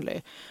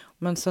personlig.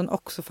 Men sen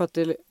också för att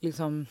det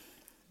liksom,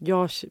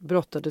 jag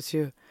brottades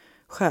ju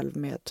själv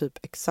med typ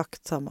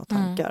exakt samma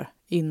tankar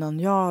innan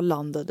jag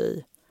landade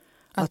i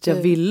att jag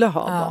ville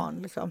ha barn.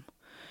 Liksom.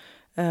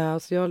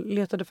 Så jag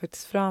letade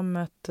faktiskt fram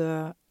ett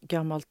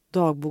gammalt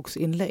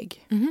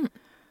dagboksinlägg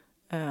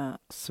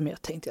som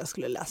jag tänkte jag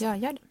skulle läsa. Ja,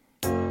 gör det.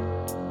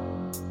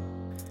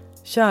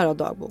 Kära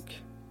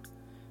dagbok.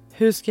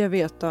 Hur ska jag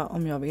veta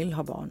om jag vill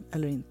ha barn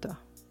eller inte?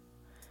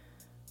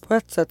 På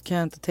ett sätt kan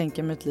jag inte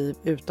tänka mig ett liv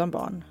utan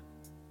barn.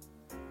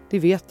 Det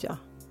vet jag.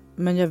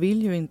 Men jag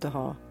vill ju inte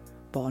ha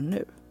barn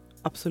nu.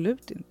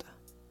 Absolut inte.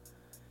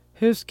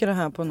 Hur ska det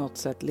här på något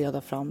sätt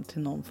leda fram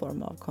till någon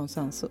form av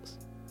konsensus?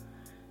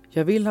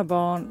 Jag vill ha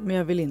barn, men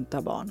jag vill inte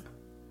ha barn.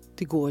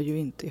 Det går ju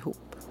inte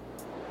ihop.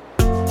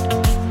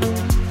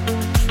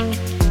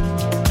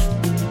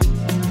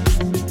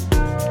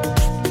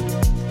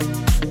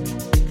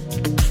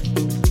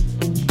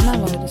 När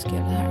var det du skrev det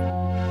här?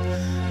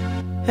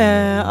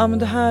 Men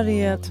det här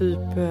är typ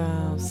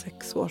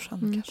 6 år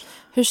sedan kanske.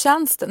 Hur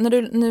känns det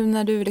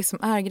när du liksom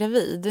är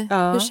gravid?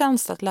 Hur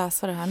känns det att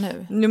läsa det här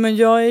nu? Ja, men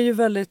jag är ju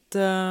väldigt, det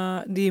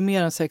är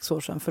mer än 6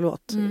 år sedan,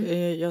 förlåt.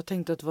 Jag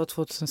tänkte att det var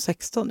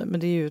 2016 nu, men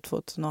det är ju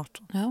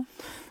 2018. Ja.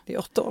 Det är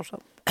 8 år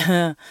sedan.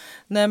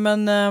 Nej,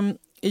 men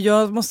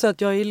jag måste säga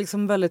att jag är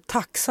liksom väldigt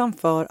tacksam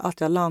för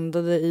att jag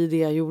landade i det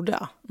jag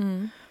gjorde.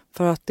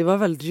 För att det var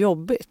väldigt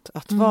jobbigt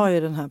att vara i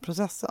den här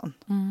processen.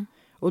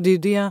 Och det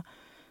är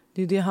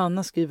det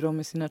Hanna skriver om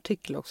i sin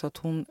artikel också.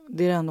 Att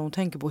det är det enda hon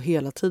tänker på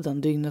hela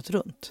tiden, dygnet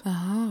runt.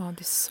 Jaha,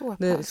 det är så pass.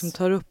 Det liksom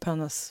tar upp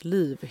hennes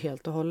liv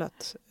helt och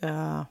hållet.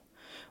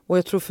 Och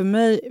jag tror för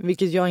mig,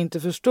 vilket jag inte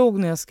förstod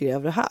när jag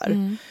skrev det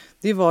här.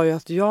 Det var ju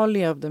att jag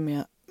levde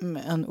med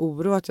en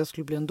oro att jag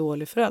skulle bli en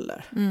dålig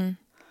förälder.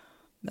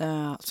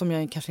 Som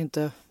jag kanske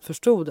inte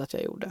förstod att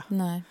jag gjorde.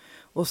 Nej.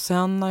 Och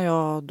sen när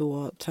jag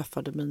då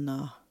träffade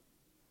mina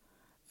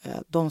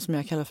de som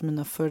jag kallar för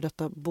mina före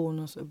detta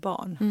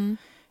bonusbarn.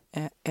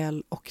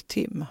 Elle och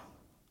Tim.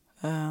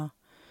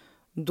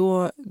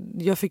 Då,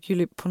 jag fick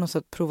ju på något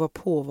sätt prova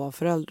på att vara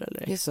förälder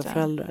eller extra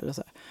förälder. Eller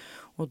så här.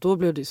 Och då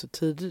blev det så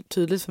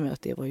tydligt för mig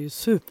att det var ju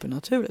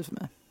supernaturligt för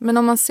mig. Men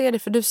om man ser det,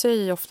 för du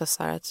säger ju ofta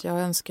så här att jag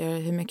önskar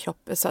hur min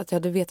kropp, så att jag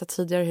hade vetat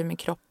tidigare hur min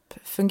kropp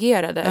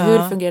fungerade. Hur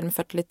det fungerade med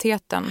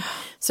fertiliteten.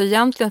 Så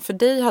egentligen för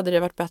dig hade det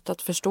varit bättre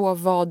att förstå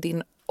vad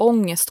din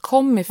ångest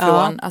kom ifrån.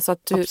 Ja, alltså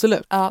att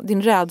absolut.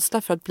 Din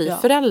rädsla för att bli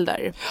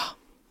förälder. Ja.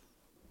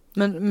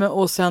 Men,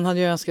 och sen hade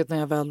jag önskat när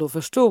jag väl då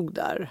förstod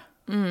där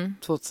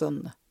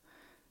 2010,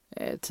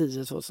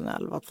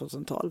 2011,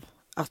 2012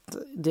 att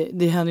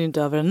det hände ju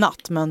inte över en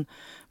natt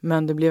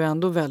men det blev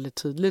ändå väldigt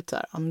tydligt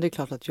där. Ja, men det är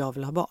klart att jag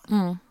vill ha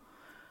barn.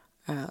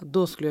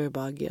 Då skulle jag ju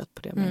bara agerat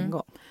på det med en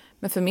gång.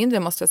 Men för min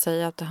del måste jag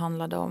säga att det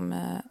handlade om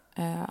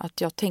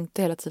att jag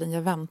tänkte hela tiden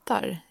jag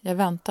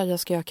väntar, jag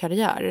ska göra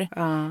karriär.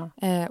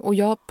 Och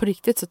jag på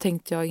riktigt så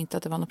tänkte jag inte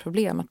att det var något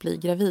problem att bli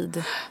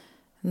gravid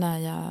när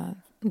jag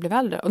blev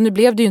äldre. Och nu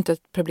blev det ju inte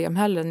ett problem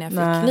heller när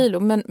jag fick Lilo.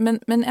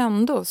 Men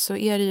ändå så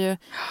är det ju...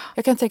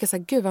 Jag kan tänka så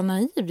här, gud vad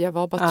naiv jag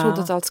var. Bara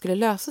trodde att allt skulle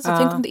lösa sig.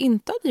 Tänk om det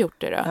inte hade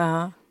gjort det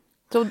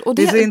då. Och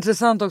det är så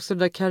intressant också det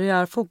där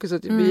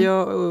karriärfokuset.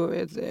 Jag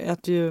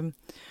äter ju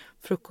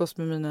frukost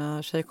med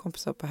mina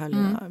tjejkompisar på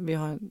helgerna. Vi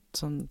har en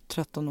sån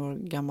 13 år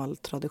gammal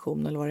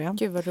tradition eller vad det är.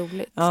 Gud vad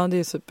roligt. Ja, det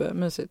är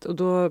supermysigt. Och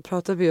då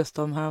pratade vi just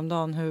om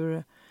häromdagen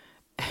hur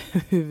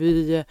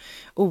vi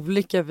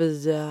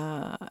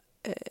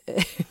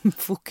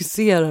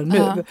fokuserar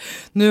nu.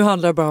 Nu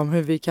handlar det bara om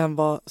hur vi kan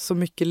vara så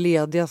mycket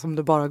lediga som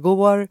det bara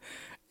går.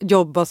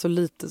 Jobba så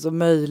lite som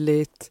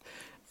möjligt.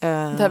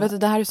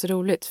 Det här är så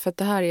roligt. För att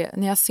det här är,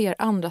 när jag ser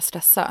andra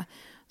stressa,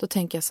 då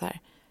tänker jag så här,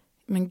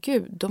 men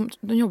gud, de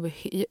jobbar,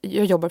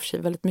 jag jobbar för sig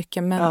väldigt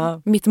mycket,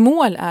 men mitt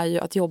mål är ju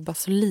att jobba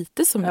så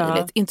lite som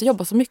möjligt, inte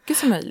jobba så mycket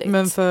som möjligt.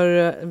 Men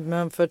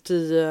för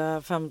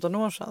 10-15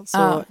 år sedan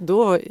så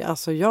då,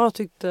 alltså jag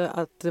tyckte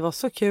att det var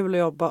så kul att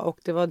jobba och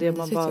det var det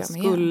man bara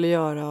skulle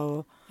göra.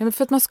 Och... Ja, men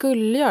för att man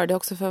skulle göra det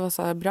också för att vara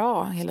så här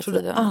bra hela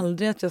tiden. Jag trodde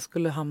aldrig att jag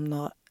skulle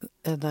hamna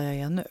där jag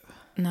är nu.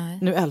 Nej.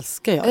 Nu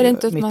älskar jag är det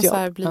inte att mitt man jobb, så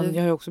här blir, men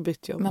jag har också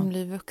bytt jobb. Man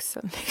blir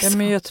vuxen. Liksom. Ja,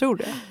 men jag tror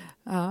det.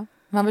 Ja.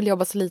 Man vill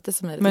jobba så lite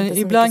som möjligt. Men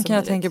ibland kan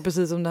jag tänka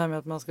precis om det här med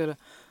att man skulle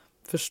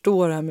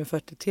förstå det här med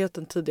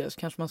fertiliteten tidigare. Så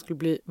kanske man skulle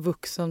bli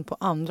vuxen på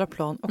andra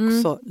plan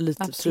också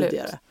lite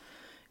tidigare.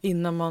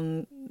 Innan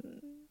man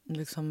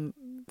liksom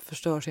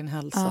förstör sin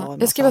hälsa.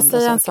 Jag ska bara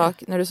säga en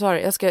sak när du sa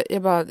det.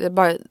 Jag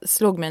bara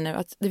slog mig nu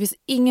att det finns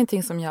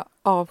ingenting som jag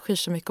avskyr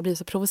så mycket och blir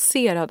så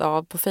provocerad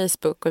av på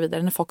Facebook och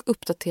vidare när folk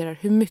uppdaterar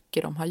hur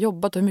mycket de har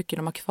jobbat och hur mycket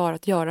de har kvar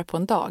att göra på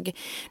en dag.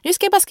 Nu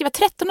ska jag bara skriva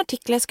 13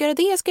 artiklar, jag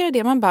ska göra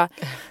det. Man bara,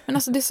 men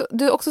alltså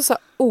det är också så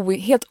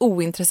helt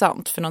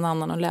ointressant för någon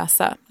annan att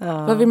läsa.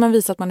 Vad vill man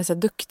visa att man är så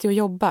duktig och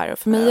jobbar? Och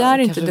för mig är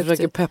det inte duktig.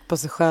 Försöker peppa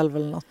sig själv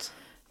eller något.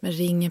 Men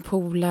ring en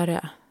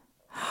polare.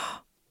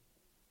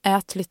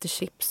 Ät lite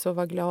chips och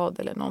var glad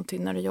eller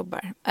någonting när du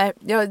jobbar.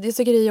 Jag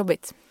tycker det är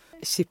jobbigt.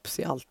 Chips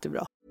är alltid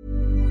bra.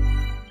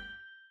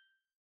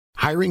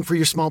 Hiring for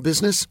your small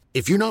business?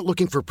 If you're not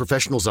looking for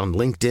professionals on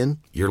LinkedIn,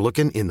 you're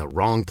looking in the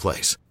wrong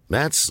place.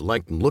 That's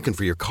like looking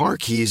for your car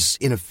keys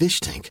in a fish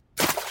tank.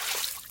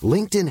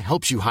 LinkedIn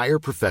helps you hire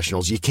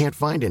professionals you can't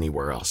find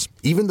anywhere else,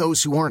 even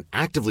those who aren't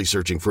actively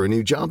searching for a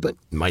new job but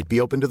might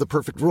be open to the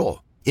perfect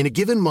role. In a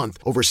given month,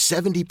 over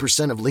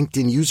 70% of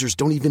LinkedIn users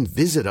don't even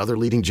visit other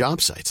leading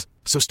job sites.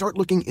 So start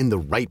looking in the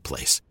right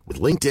place.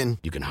 With LinkedIn,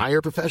 you can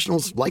hire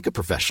professionals like a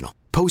professional.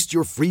 Post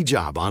your free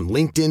job on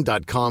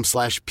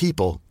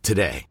linkedin.com/people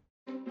today.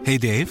 Hey,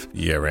 Dave.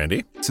 Yeah,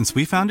 Randy. Since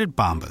we founded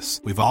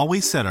Bombas, we've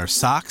always said our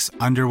socks,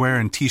 underwear,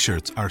 and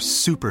T-shirts are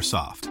super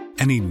soft.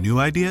 Any new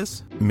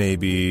ideas?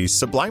 Maybe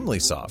sublimely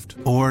soft.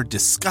 Or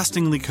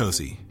disgustingly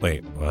cozy.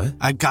 Wait, what?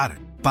 I got it.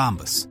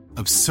 Bombas.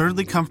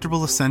 Absurdly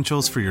comfortable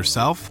essentials for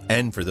yourself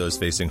and for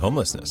those facing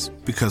homelessness.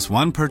 Because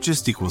one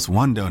purchased equals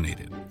one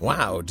donated.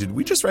 Wow, did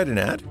we just write an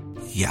ad?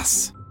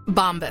 Yes.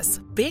 Bombas.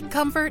 Big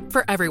comfort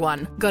for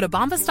everyone. Go to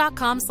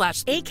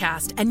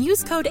bombas.com/ACAST and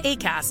use code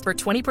ACAST for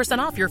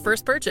 20% off your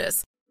first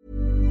purchase.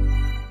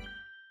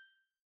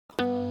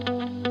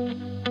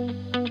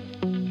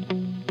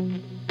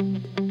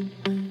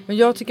 Men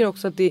jag tycker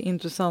också att det är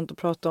intressant att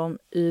prata om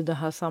i det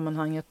här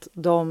sammanhanget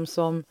de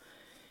som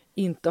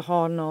inte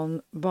har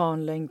någon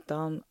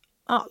barnlängtan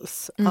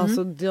alls.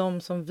 Alltså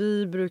de som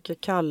vi brukar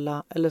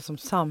kalla, eller som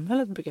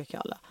samhället brukar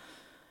kalla,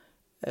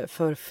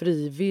 för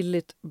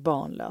frivilligt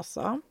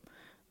barnlösa.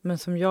 Men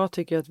som jag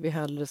tycker att vi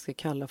hellre ska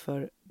kalla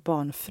för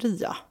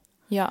barnfria.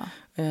 Ja.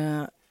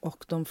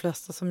 Och de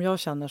flesta som jag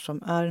känner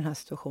som är i den här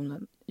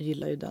situationen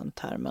gillar ju den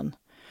termen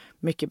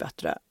mycket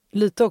bättre.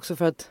 Lite också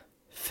för att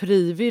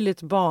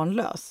frivilligt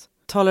barnlös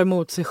talar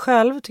emot sig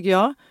själv, tycker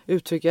jag,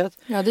 uttrycket.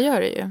 Ja, det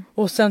gör det ju.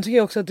 Och sen tycker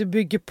jag också att det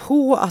bygger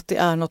på att det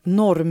är något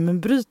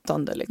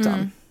normbrytande.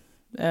 Liksom.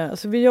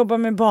 Så vi jobbar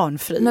med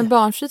barnfri. Men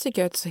barnfri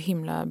tycker jag är ett så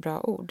himla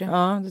bra ord.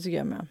 Ja, det tycker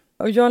jag med.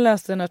 Och jag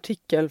läste en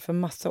artikel för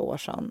massa år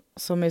sedan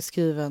som är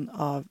skriven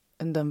av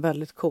den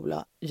väldigt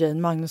coola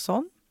Jane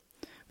Magnusson.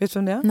 Vet du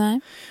vem det är? Nej.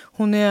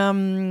 Hon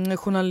är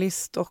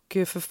journalist och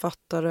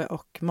författare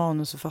och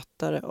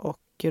manusförfattare och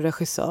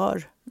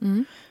regissör.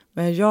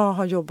 Men jag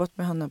har jobbat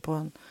med henne på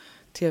en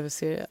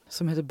tv-serie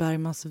som heter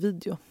Bergmans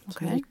video.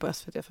 Som gick på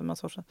SVT för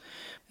massa år sedan.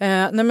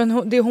 Nej,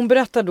 men det hon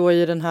berättar då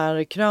i den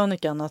här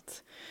krönikan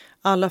att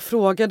alla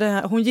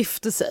frågade, hon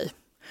gifte sig.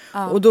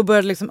 Och då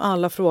började liksom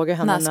alla fråga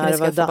henne när det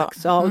var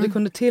dags. Ja, och det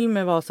kunde till och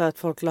med vara så här att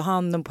folk la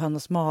handen på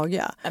hennes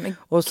mage.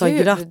 Och sa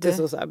grattis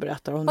och så här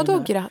berättar hon.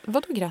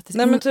 Vadå grattis?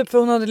 Nej men typ för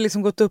hon hade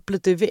liksom gått upp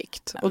lite i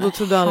vikt. Och då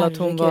trodde alla att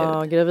hon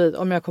var gravid,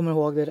 om jag kommer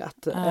ihåg det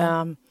rätt.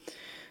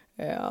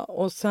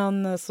 Och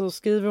sen så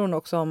skriver hon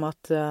också om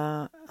att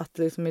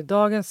liksom i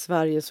dagens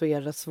Sverige så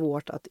är det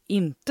svårt att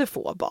inte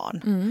få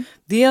barn.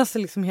 Dels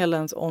liksom hela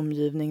ens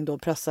omgivning då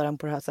pressar en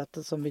på det här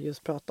sättet som vi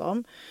just pratade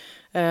om.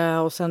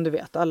 Och sen du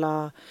vet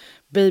alla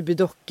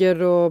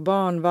babydockor och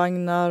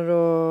barnvagnar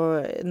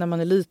och när man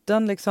är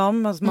liten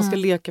liksom. Alltså man ska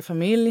leka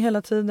familj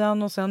hela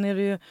tiden och sen är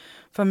det ju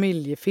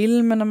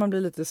familjefilmer när man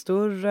blir lite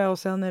större och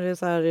sen är det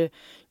så här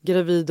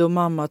gravid- och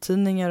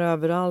mammatidningar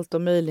överallt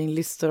och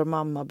mejlinglistor och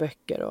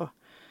mammaböcker och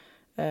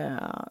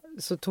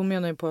så Tom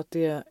menar ju på att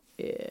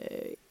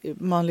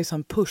man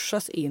liksom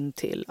pushas in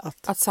till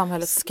att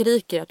samhället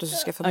skriker att du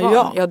ska få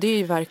barn. Ja, det är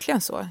ju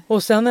verkligen så.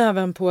 Och sen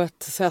även på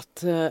ett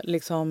sätt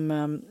liksom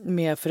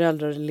med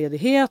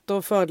föräldraledighet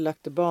och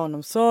fördelaktig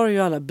barnomsorg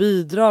och alla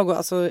bidrag och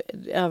alltså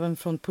även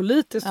från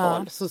politiskt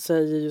håll så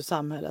säger ju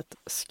samhället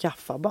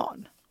skaffa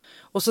barn.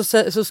 Och så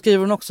skriver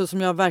hon också,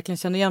 som jag verkligen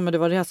känner igen, men det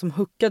var det här som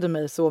huckade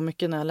mig så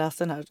mycket när jag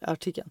läste den här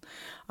artikeln.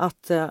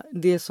 Att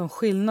det är som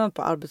skillnad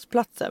på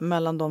arbetsplatser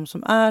mellan de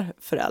som är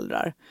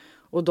föräldrar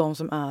och de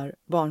som är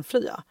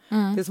barnfria.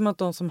 Det är som att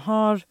de som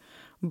har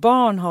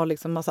barn har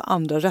liksom massa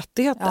andra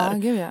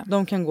rättigheter.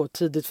 De kan gå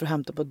tidigt för att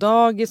hämta på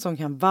dagis, de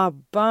kan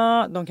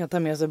vabba, de kan ta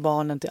med sig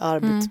barnen till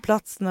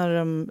arbetsplats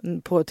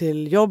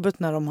till jobbet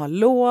när de har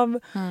lov.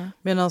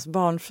 Medan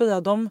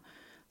barnfria, de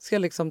ska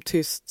liksom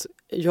tyst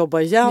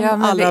jobba igen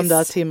alla de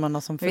där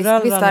timmarna som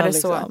föräldrarna. Visst är det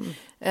liksom. så.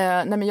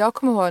 Nej, men jag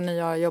kommer ihåg när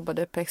jag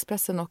jobbade på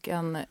Expressen och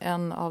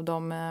en av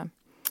dem,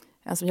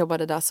 en som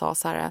jobbade där sa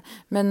så här,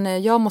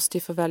 men jag måste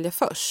ju få välja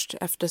först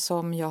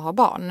eftersom jag har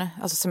barn,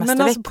 alltså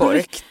semesterveckor. Men alltså på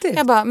riktigt?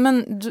 Jag bara,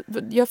 men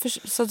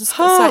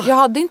jag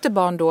hade inte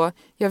barn då,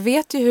 jag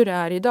vet ju hur det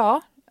är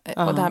idag.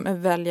 Och det här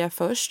med välja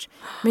först.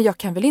 Men jag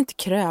kan väl inte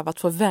kräva att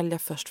få välja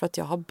först för att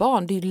jag har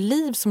barn. Det är ju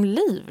liv som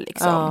liv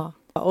liksom.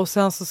 Och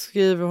sen så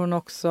skriver hon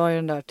också i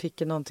den där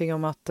artikeln någonting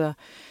om att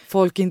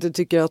folk inte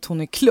tycker att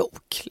hon är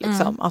klok.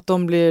 Liksom. Att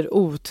de blir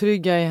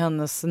otrygga i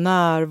hennes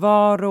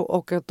närvaro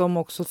och att de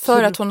också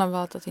för att hon har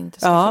valt att inte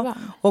skaffa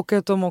barn. Och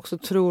att de också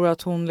tror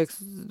att hon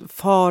liksom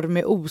far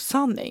med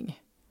osanning.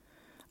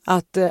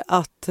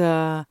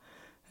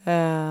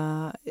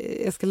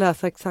 Jag ska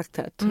läsa exakt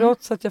här.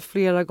 Trots att jag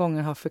flera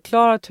gånger har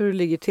förklarat hur det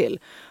ligger till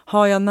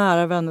har jag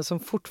nära vänner som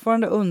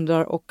fortfarande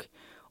undrar och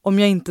om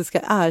jag inte ska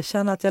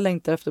erkänna att jag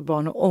längtar efter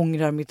barn och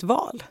ångrar mitt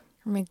val.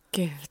 Men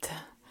gud.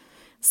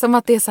 Som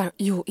att det är så här,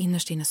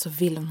 innerst inne så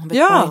vill hon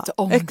vet bara inte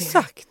om det. Ja,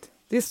 exakt.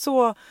 Det är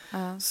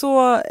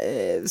så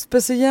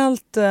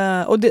speciellt.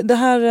 Och det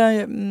här,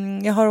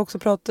 jag har också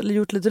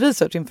gjort lite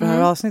research inför det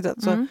här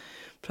avsnittet. Så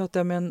pratade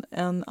jag med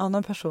en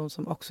annan person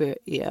som också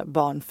är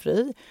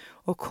barnfri.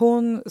 Och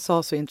hon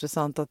sa så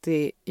intressant att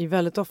det är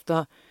väldigt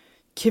ofta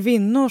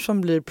kvinnor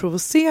som blir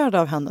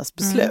provocerade av hennes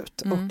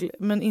beslut.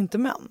 Men inte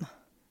män.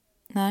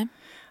 Nej.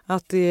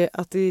 Att det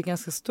är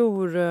ganska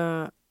stor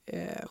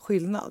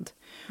skillnad.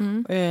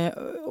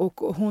 Och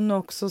hon har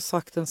också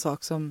sagt en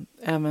sak som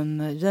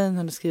även Jane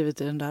hade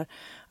skrivit i den där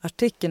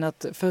artikeln.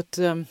 Att för att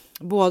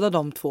båda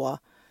de två,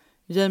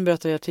 Jane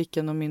berättar i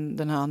artikeln och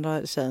den här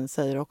andra tjejen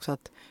säger också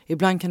att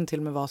ibland kan det till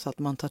och med vara så att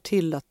man tar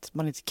till att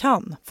man inte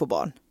kan få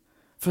barn.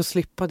 För att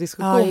slippa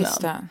diskussionen.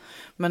 Just det.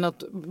 Men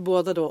att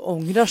båda då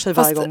ångrar sig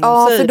varje gång de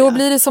säger det. Ja, för då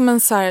blir det som en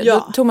så här,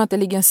 då tror man att det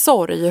ligger en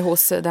sorg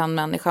hos den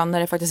människan när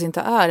det faktiskt inte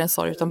är en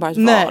sorg utan bara ett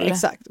val. Nej,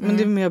 exakt. Men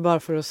det är mer bara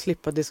för att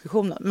slippa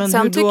diskussionen. Men,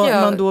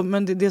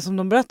 men det som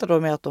de berättar då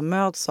med att de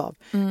möts av,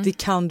 det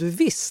kan du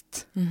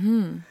visst.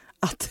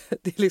 Att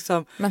det är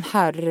liksom... Men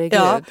herregud.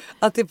 Ja,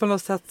 att det på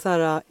något sätt så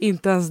här,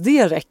 inte ens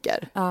det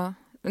räcker. Ja.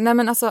 Nej,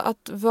 men alltså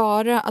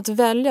att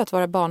välja att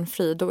vara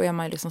barnfri, då är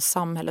man ju liksom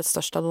samhällets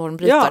största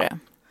normbrytare. Ja.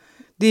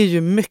 Det är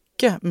ju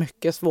mycket,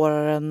 mycket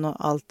svårare än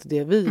allt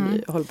det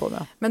vi håller på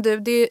med. Men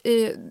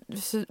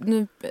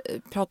nu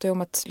pratar jag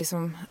om att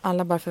liksom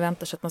alla bara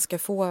förväntar sig att man ska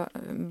få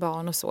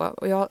barn och så.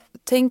 Och jag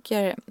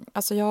tänker,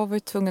 alltså jag har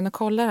varit tvungen att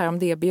kolla här om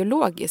det är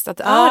biologiskt. Att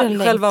det är en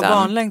själva längtan.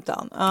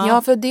 barnlängtan.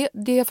 Ja, för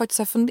det jag faktiskt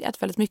har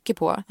funderat väldigt mycket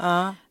på.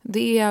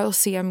 Det är att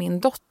se min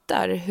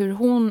dotter, hur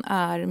hon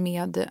är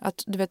med,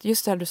 att du vet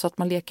just det här du sa att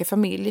man leker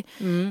familj.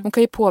 Hon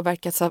kan ju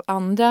påverkas av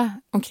andra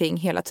omkring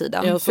hela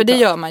tiden. Ja, för det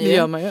gör man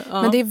ju.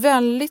 Men det är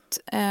väldigt,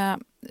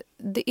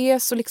 det är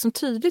så liksom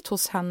tydligt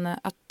hos henne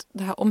att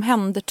det här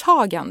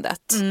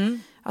omhändertagandet.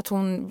 Att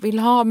hon vill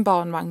ha en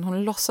barnvagn,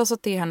 hon låtsas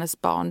att det är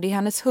hennes barn, det är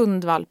hennes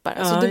hundvalpar.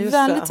 Alltså det är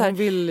väldigt så här, hon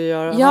vill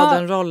ha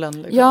den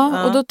rollen. Liksom.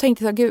 Ja, och då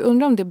tänkte jag, gud,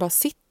 undrar om det bara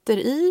sitter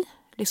i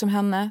liksom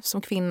henne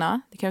som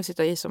kvinna. Det kan vi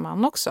sitta i som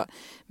man också.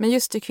 Men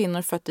just till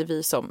kvinnor för att det är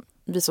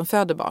vi som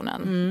föder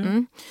barnen.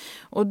 Mm.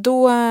 Och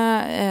då,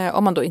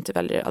 om man då inte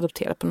väljer att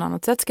adoptera på något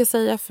annat sätt ska jag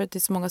säga, för att det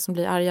är så många som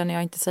blir arga när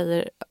jag inte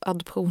säger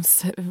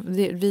adoptions...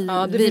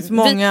 Det finns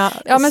många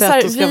sätt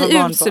att skaffa barn på.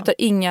 Vi utesluter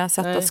inga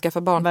sätt att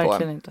skaffa barn verkligen på.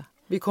 Verkligen inte.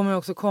 Vi kommer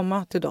också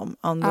komma till de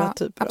andra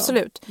typer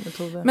absolut. av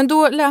metoder. Men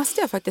då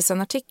läste jag faktiskt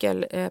en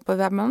artikel på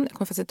webben. Jag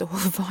kommer faktiskt inte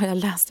ihåg var jag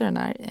läste den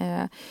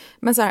här.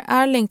 Men så här,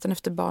 är längtan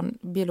efter barn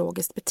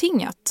biologiskt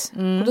betingat?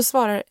 Och då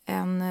svarar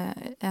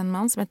en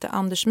man som heter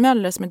Anders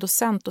Möller, som är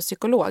docent och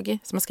psykolog,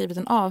 som har skrivit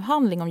en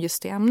avhandling om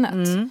just det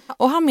ämnet.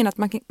 Och han menar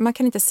att man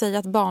kan inte säga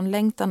att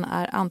barnlängtan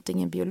är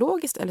antingen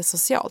biologiskt eller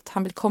socialt.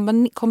 Han vill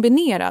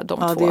kombinera de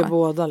två. Ja, det är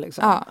båda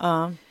liksom.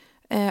 Ja.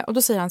 Och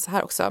då säger han så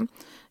här också.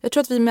 Jag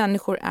tror att vi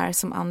människor är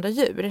som andra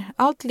djur.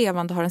 Allt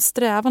levande har en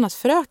strävan att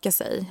föröka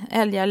sig.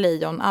 Älgar,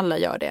 lejon, alla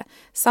gör det.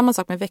 Samma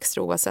sak med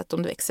växter oavsett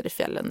om det växer i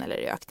fjällen eller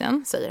i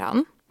öknen, säger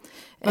han.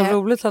 Vad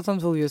roligt att han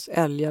tog just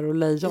älgar och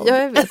lejon. Ja,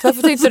 jag vet.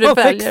 Varför tänkte du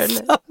på älgar?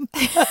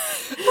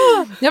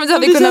 Ja, men det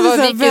hade kunnat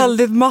vara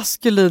väldigt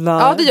maskulina.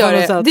 Ja, det gör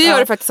det. Det gör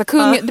det faktiskt.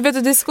 Du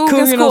vet, det är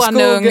skogens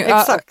konung.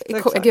 Exakt.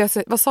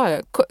 Vad sa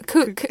jag?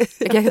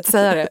 Jag kan inte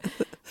säga det.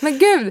 Men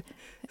gud!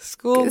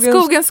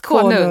 Skogens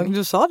konung.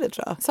 Du sa det,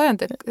 tror jag. Sa jag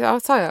inte? Ja,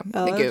 sa jag?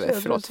 Ja, gud,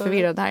 förlåt,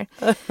 förvirrad här.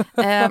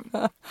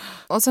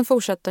 Och sen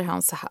fortsätter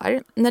han så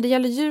här. När det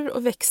gäller djur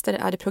och växter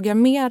är det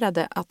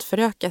programmerade att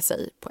föröka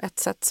sig på ett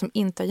sätt som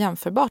inte är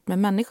jämförbart med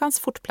människans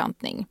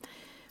fortplantning.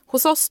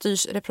 Hos oss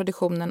styrs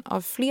reproduktionen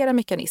av flera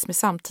mekanismer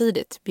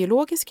samtidigt.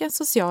 Biologiska,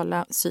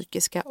 sociala,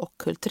 psykiska och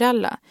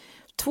kulturella.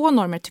 2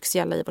 normer tycks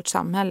gälla i vårt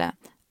samhälle.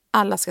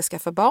 Alla ska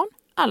skaffa barn,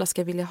 alla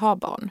ska vilja ha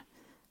barn.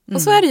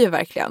 Och så är det ju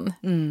verkligen.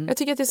 Jag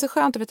tycker att det är så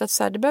skönt att veta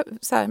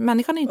att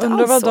människan är inte alls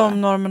så. Undrar var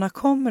de normerna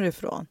kommer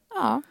ifrån.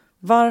 Ja.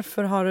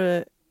 Varför har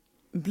det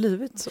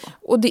blivit så?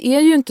 Och det är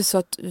ju inte så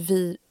att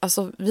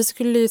vi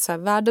skulle ju så här,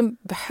 världen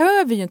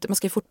behöver ju inte, man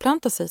ska ju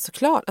fortplanta sig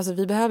såklart. Alltså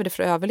vi behöver det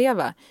för att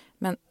överleva.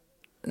 Men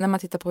när man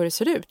tittar på hur det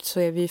ser ut så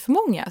är vi för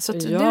många. Så,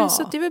 det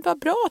är väl bara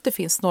bra att det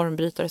finns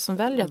normbrytare som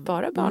väljer att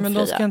bara barnfria. Men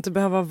de ska inte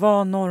behöva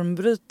vara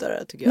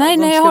normbrytare, tycker jag.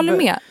 Nej, jag håller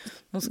med.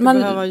 De ska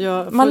behöva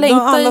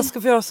göra, alla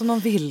ska få göra som de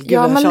vill. Gud,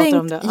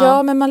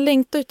 men man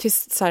längtar ju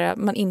tills så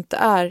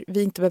här,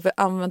 vi inte behöver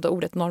använda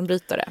ordet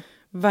normbrytare.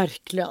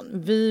 Verkligen.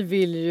 Vi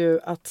vill ju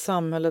att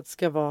samhället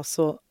ska vara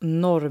så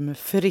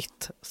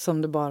normfritt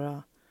som det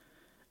bara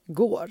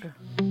går.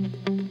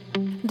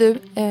 Du,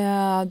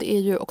 det är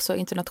ju också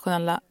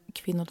internationella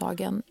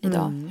kvinnodagen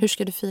idag. Hur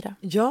ska du fira?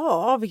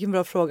 Ja, vilken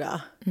bra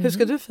fråga. Hur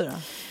ska du fira?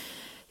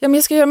 Ja, men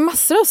jag ska göra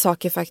massor av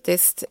saker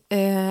faktiskt.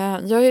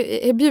 Jag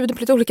är bjuden på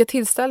lite olika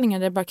tillställningar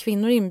där bara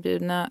kvinnor är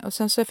inbjudna. Och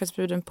sen så är jag faktiskt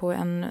bjuden på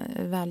en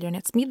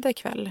välgörenhetsmiddag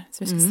ikväll.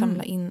 Så vi ska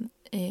samla in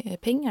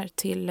pengar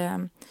till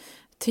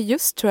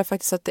just, tror jag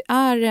faktiskt, att det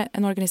är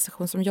en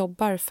organisation som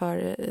jobbar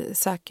för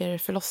säker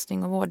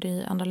förlossning och vård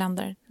i andra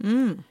länder.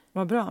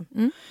 Vad bra.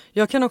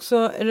 Jag kan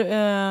också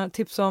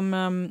tipsa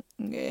om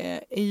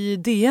i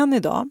DN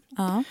idag.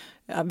 Ja,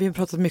 vi har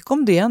pratat mycket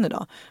om DN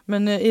idag.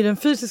 Men i den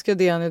fysiska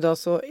DN idag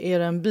så är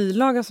det en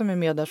bilaga som är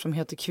med där som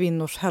heter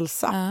Kvinnors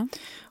hälsa.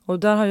 Och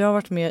där har jag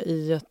varit med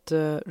i ett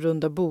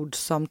runda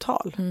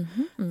bordssamtal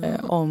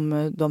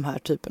om de här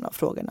typerna av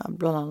frågorna.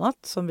 Bland annat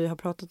som vi har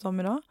pratat om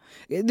idag.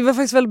 Det var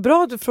faktiskt väldigt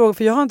bra att du frågade,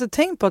 för jag har inte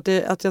tänkt på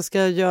att jag ska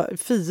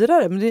fira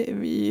det. Men det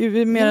är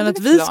ju mer än att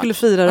vi skulle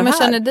fira det här. Men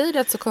känner dig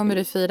rätt så kommer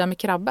du fira med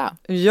krabba?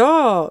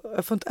 Ja,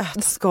 jag får inte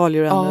äta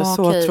skaldjur ännu.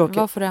 Så tråkigt.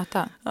 Vad får du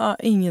äta? Ja,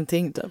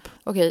 ingenting typ.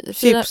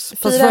 Chips.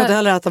 Fast får jag inte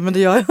heller äta, men det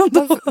gör jag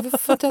ändå.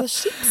 Vad får du äta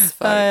chips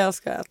för? Nej, jag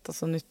ska äta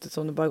så nyttigt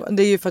som det bara går.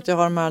 Det är ju för att jag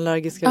har de här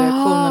allergiska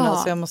reaktionerna,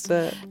 så jag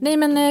måste... Nej,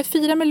 men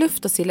fira med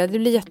luft och Silla, det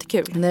blir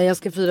jättekul. Nej, jag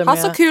ska fira med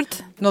så kul.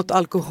 Något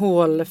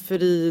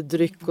alkoholfri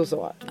dryck och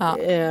så.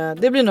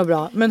 Det blir nog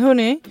bra. Men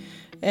hörni,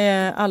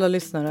 alla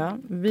lyssnare,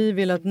 vi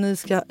vill att ni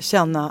ska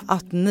känna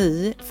att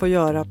ni får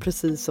göra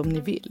precis som ni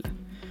vill.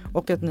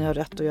 Och att ni har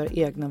rätt att göra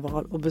egna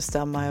val och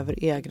bestämma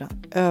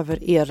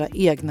över era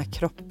egna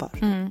kroppar.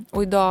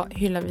 Och idag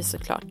hyllar vi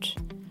såklart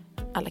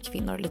alla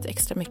kvinnor lite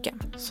extra mycket.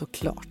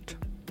 Såklart.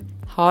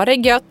 Ha det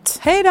gött!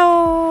 Hej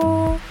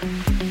då!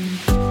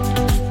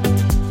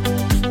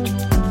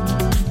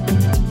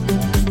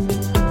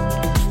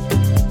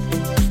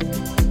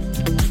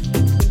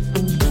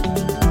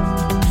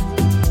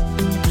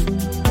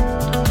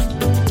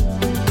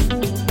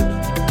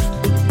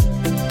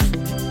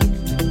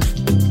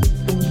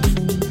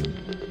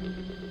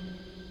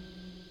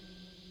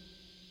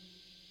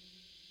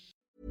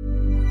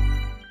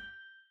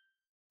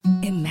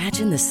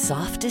 Imagine the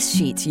softest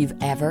sheets you've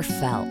ever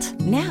felt.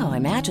 Now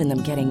imagine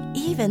them getting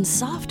even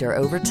softer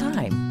over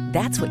time.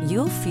 That's what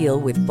you'll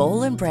feel with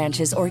Boll &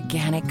 Branch's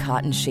organic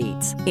cotton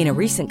sheets. In a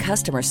recent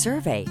customer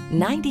survey,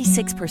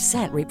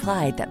 96%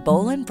 replied that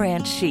Boll &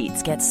 Branch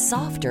sheets get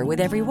softer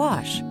with every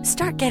wash.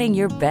 Start getting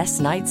your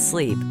best night's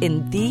sleep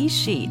in these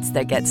sheets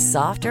that get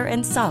softer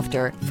and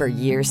softer for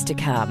years to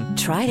come.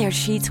 Try their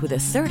sheets with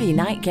a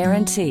 30-night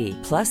guarantee.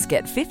 Plus,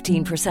 get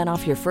 15%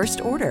 off your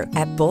first order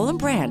at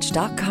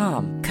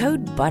bollandbranch.com.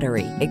 Code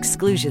BUTTERY.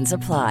 Exclusions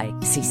apply.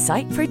 See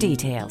site for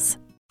details.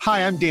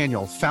 Hi, I'm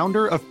Daniel,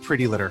 founder of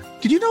Pretty Litter.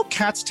 Did you know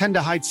cats tend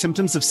to hide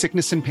symptoms of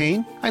sickness and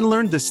pain? I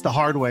learned this the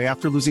hard way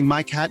after losing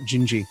my cat,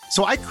 Gingy.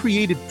 So I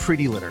created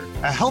Pretty Litter,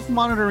 a health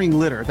monitoring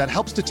litter that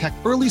helps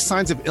detect early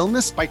signs of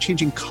illness by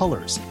changing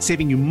colors,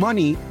 saving you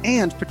money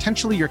and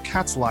potentially your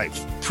cat's life.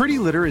 Pretty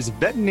Litter is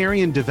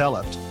veterinarian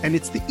developed, and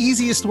it's the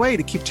easiest way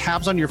to keep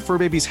tabs on your fur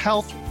baby's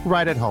health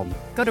right at home.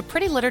 Go to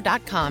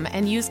prettylitter.com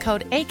and use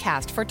code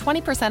ACAST for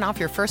 20% off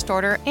your first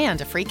order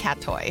and a free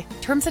cat toy.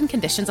 Terms and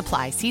conditions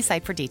apply. See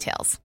site for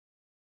details.